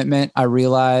big commitment, I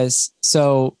realize.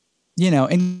 So,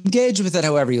 engage with it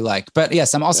however you like. But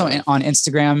yes, I'm also on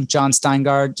Instagram, John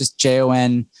Steingard, just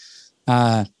Jon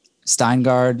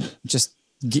Steingard. Just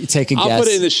take a guess. I'll put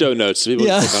it in the show notes so people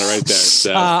can click on it right there.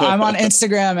 So. I'm on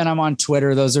Instagram and I'm on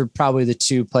Twitter. Those are probably the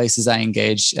 2 places I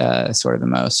engage sort of the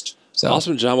most. So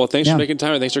awesome, John. Well, thanks for making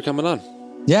time and thanks for coming on.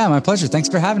 Yeah, my pleasure. Thanks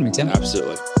for having me, Tim.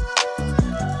 Absolutely.